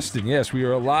 in Boston. Yes, we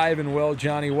are alive and well,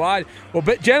 Johnny Wad. Well,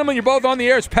 gentlemen, you're both on the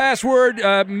air. It's Password.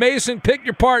 Mason, pick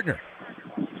your partner.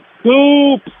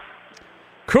 Coop.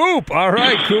 All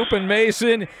right, Coop and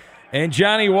Mason and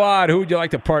Johnny Wad. Who would you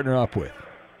like to partner up with?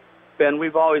 Ben,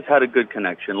 we've always had a good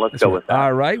connection. Let's go with that.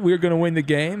 All right, we're going to win the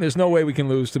game. There's no way we can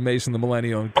lose to Mason, the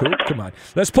millennial, and Coop. Come on.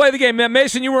 Let's play the game. Now,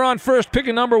 Mason, you were on first. Pick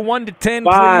a number 1 to 10,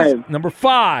 please. Number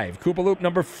 5. Koopaloop,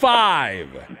 number 5.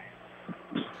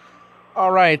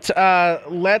 All right,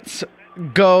 let's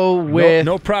go with...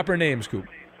 No proper names, Coop.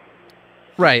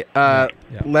 Right.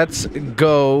 Let's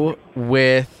go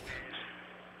with...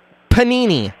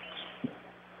 Panini.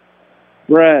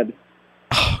 Bread.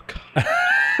 Oh, God.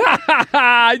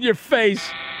 In your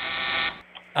face.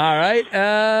 All right.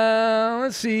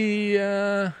 Let's see.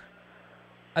 I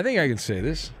think I can say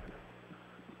this.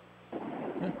 You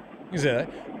can say that.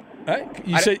 All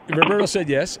right. Roberto said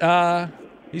yes.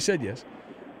 He said yes.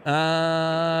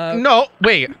 No,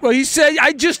 wait. Well, he said,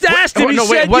 I just asked him. He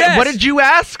said yes. What did you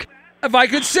ask? If I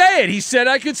could say it. He said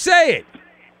I could say it.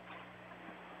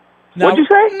 Now, what'd you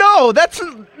say? No,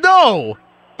 no.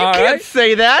 You can't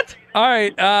say that. All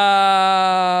right.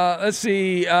 Let's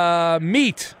see.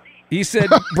 Meat. He said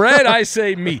bread. I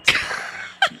say meat.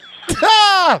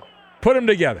 Put them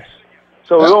together.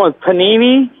 So we're going with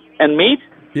panini and meat?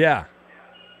 Yeah.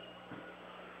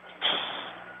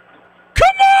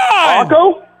 Come on!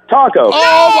 Taco.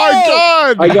 Oh, my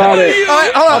God. I got it.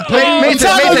 Hold on.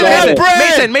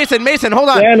 Mason, hold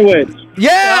on. Sandwich.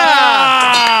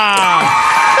 Yeah!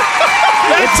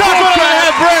 That's taco and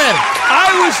have bread.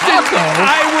 I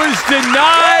was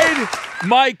denied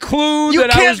my clue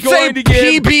that I was going to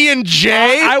give.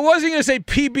 PB&J? I wasn't going to say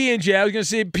PB&J. I was going to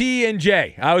say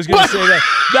P&J. I was going to say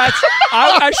that.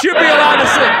 I should be allowed to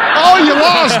say. Oh, you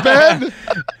lost, Ben.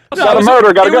 Got a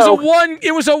murder. Got to go.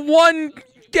 It was a one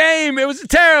game. It was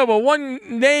terrible. One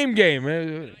name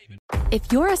game.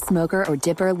 If you're a smoker or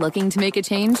dipper looking to make a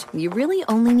change, you really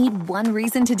only need one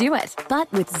reason to do it. But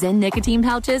with Zyn nicotine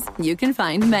pouches, you can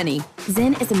find many.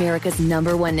 Zyn is America's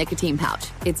 #1 nicotine pouch.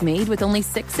 It's made with only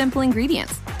 6 simple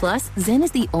ingredients. Plus, Zyn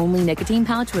is the only nicotine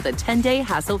pouch with a 10-day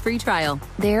hassle-free trial.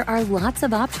 There are lots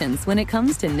of options when it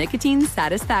comes to nicotine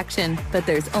satisfaction, but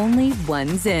there's only one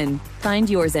Zyn. Find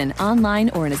your Zyn online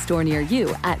or in a store near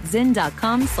you at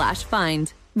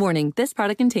zyn.com/find. Warning, this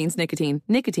product contains nicotine.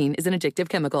 Nicotine is an addictive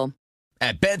chemical.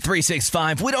 At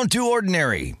Bet365, we don't do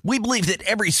ordinary. We believe that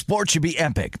every sport should be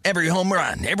epic. Every home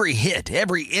run, every hit,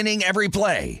 every inning, every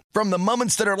play. From the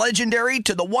moments that are legendary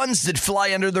to the ones that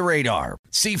fly under the radar.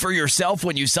 See for yourself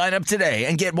when you sign up today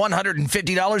and get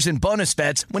 $150 in bonus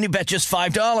bets when you bet just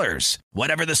 $5.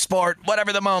 Whatever the sport,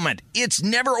 whatever the moment, it's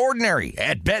never ordinary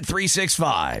at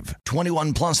Bet365.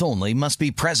 21 plus only. Must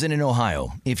be present in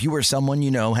Ohio. If you or someone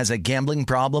you know has a gambling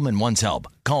problem and wants help,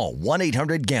 call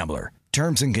 1-800-GAMBLER.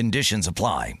 Terms and conditions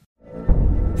apply.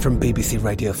 From BBC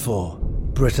Radio 4,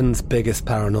 Britain's biggest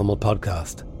paranormal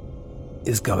podcast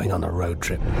is going on a road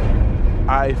trip.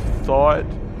 I thought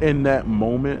in that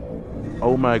moment,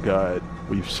 Oh my God,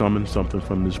 we've summoned something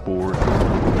from this board.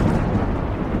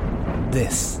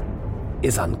 This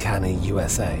is Uncanny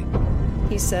USA.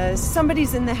 He says,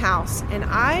 somebody's in the house, and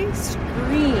I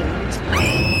screamed.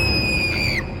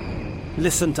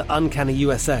 Listen to Uncanny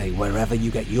USA wherever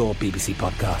you get your BBC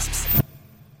podcasts,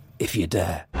 if you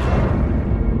dare.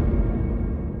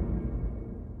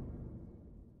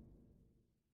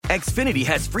 Xfinity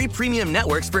has free premium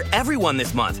networks for everyone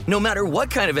this month, no matter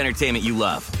what kind of entertainment you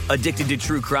love. Addicted to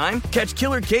true crime? Catch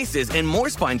killer cases and more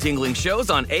spine-tingling shows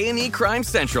on A&E Crime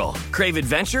Central. Crave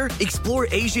adventure? Explore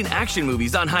Asian action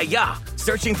movies on Hi-Ya.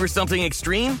 Searching for something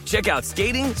extreme? Check out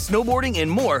skating, snowboarding, and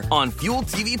more on Fuel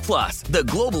TV Plus, the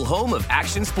global home of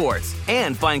action sports.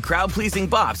 And find crowd-pleasing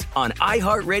bops on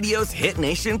iHeartRadio's Hit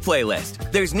Nation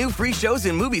playlist. There's new free shows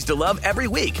and movies to love every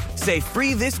week. Say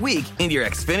free this week in your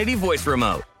Xfinity voice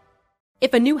remote.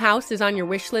 If a new house is on your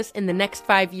wish list in the next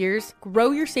 5 years,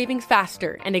 grow your savings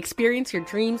faster and experience your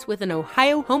dreams with an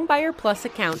Ohio Homebuyer Plus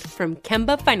account from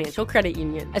Kemba Financial Credit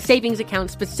Union. A savings account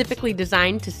specifically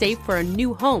designed to save for a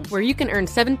new home where you can earn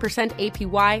 7%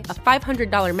 APY, a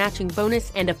 $500 matching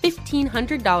bonus, and a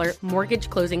 $1,500 mortgage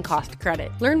closing cost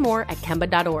credit. Learn more at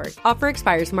Kemba.org. Offer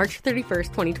expires March 31st,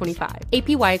 2025.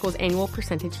 APY equals annual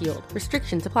percentage yield.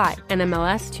 Restrictions apply.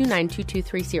 NMLS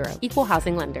 292230. Equal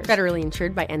housing lender. Federally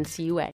insured by NCUA.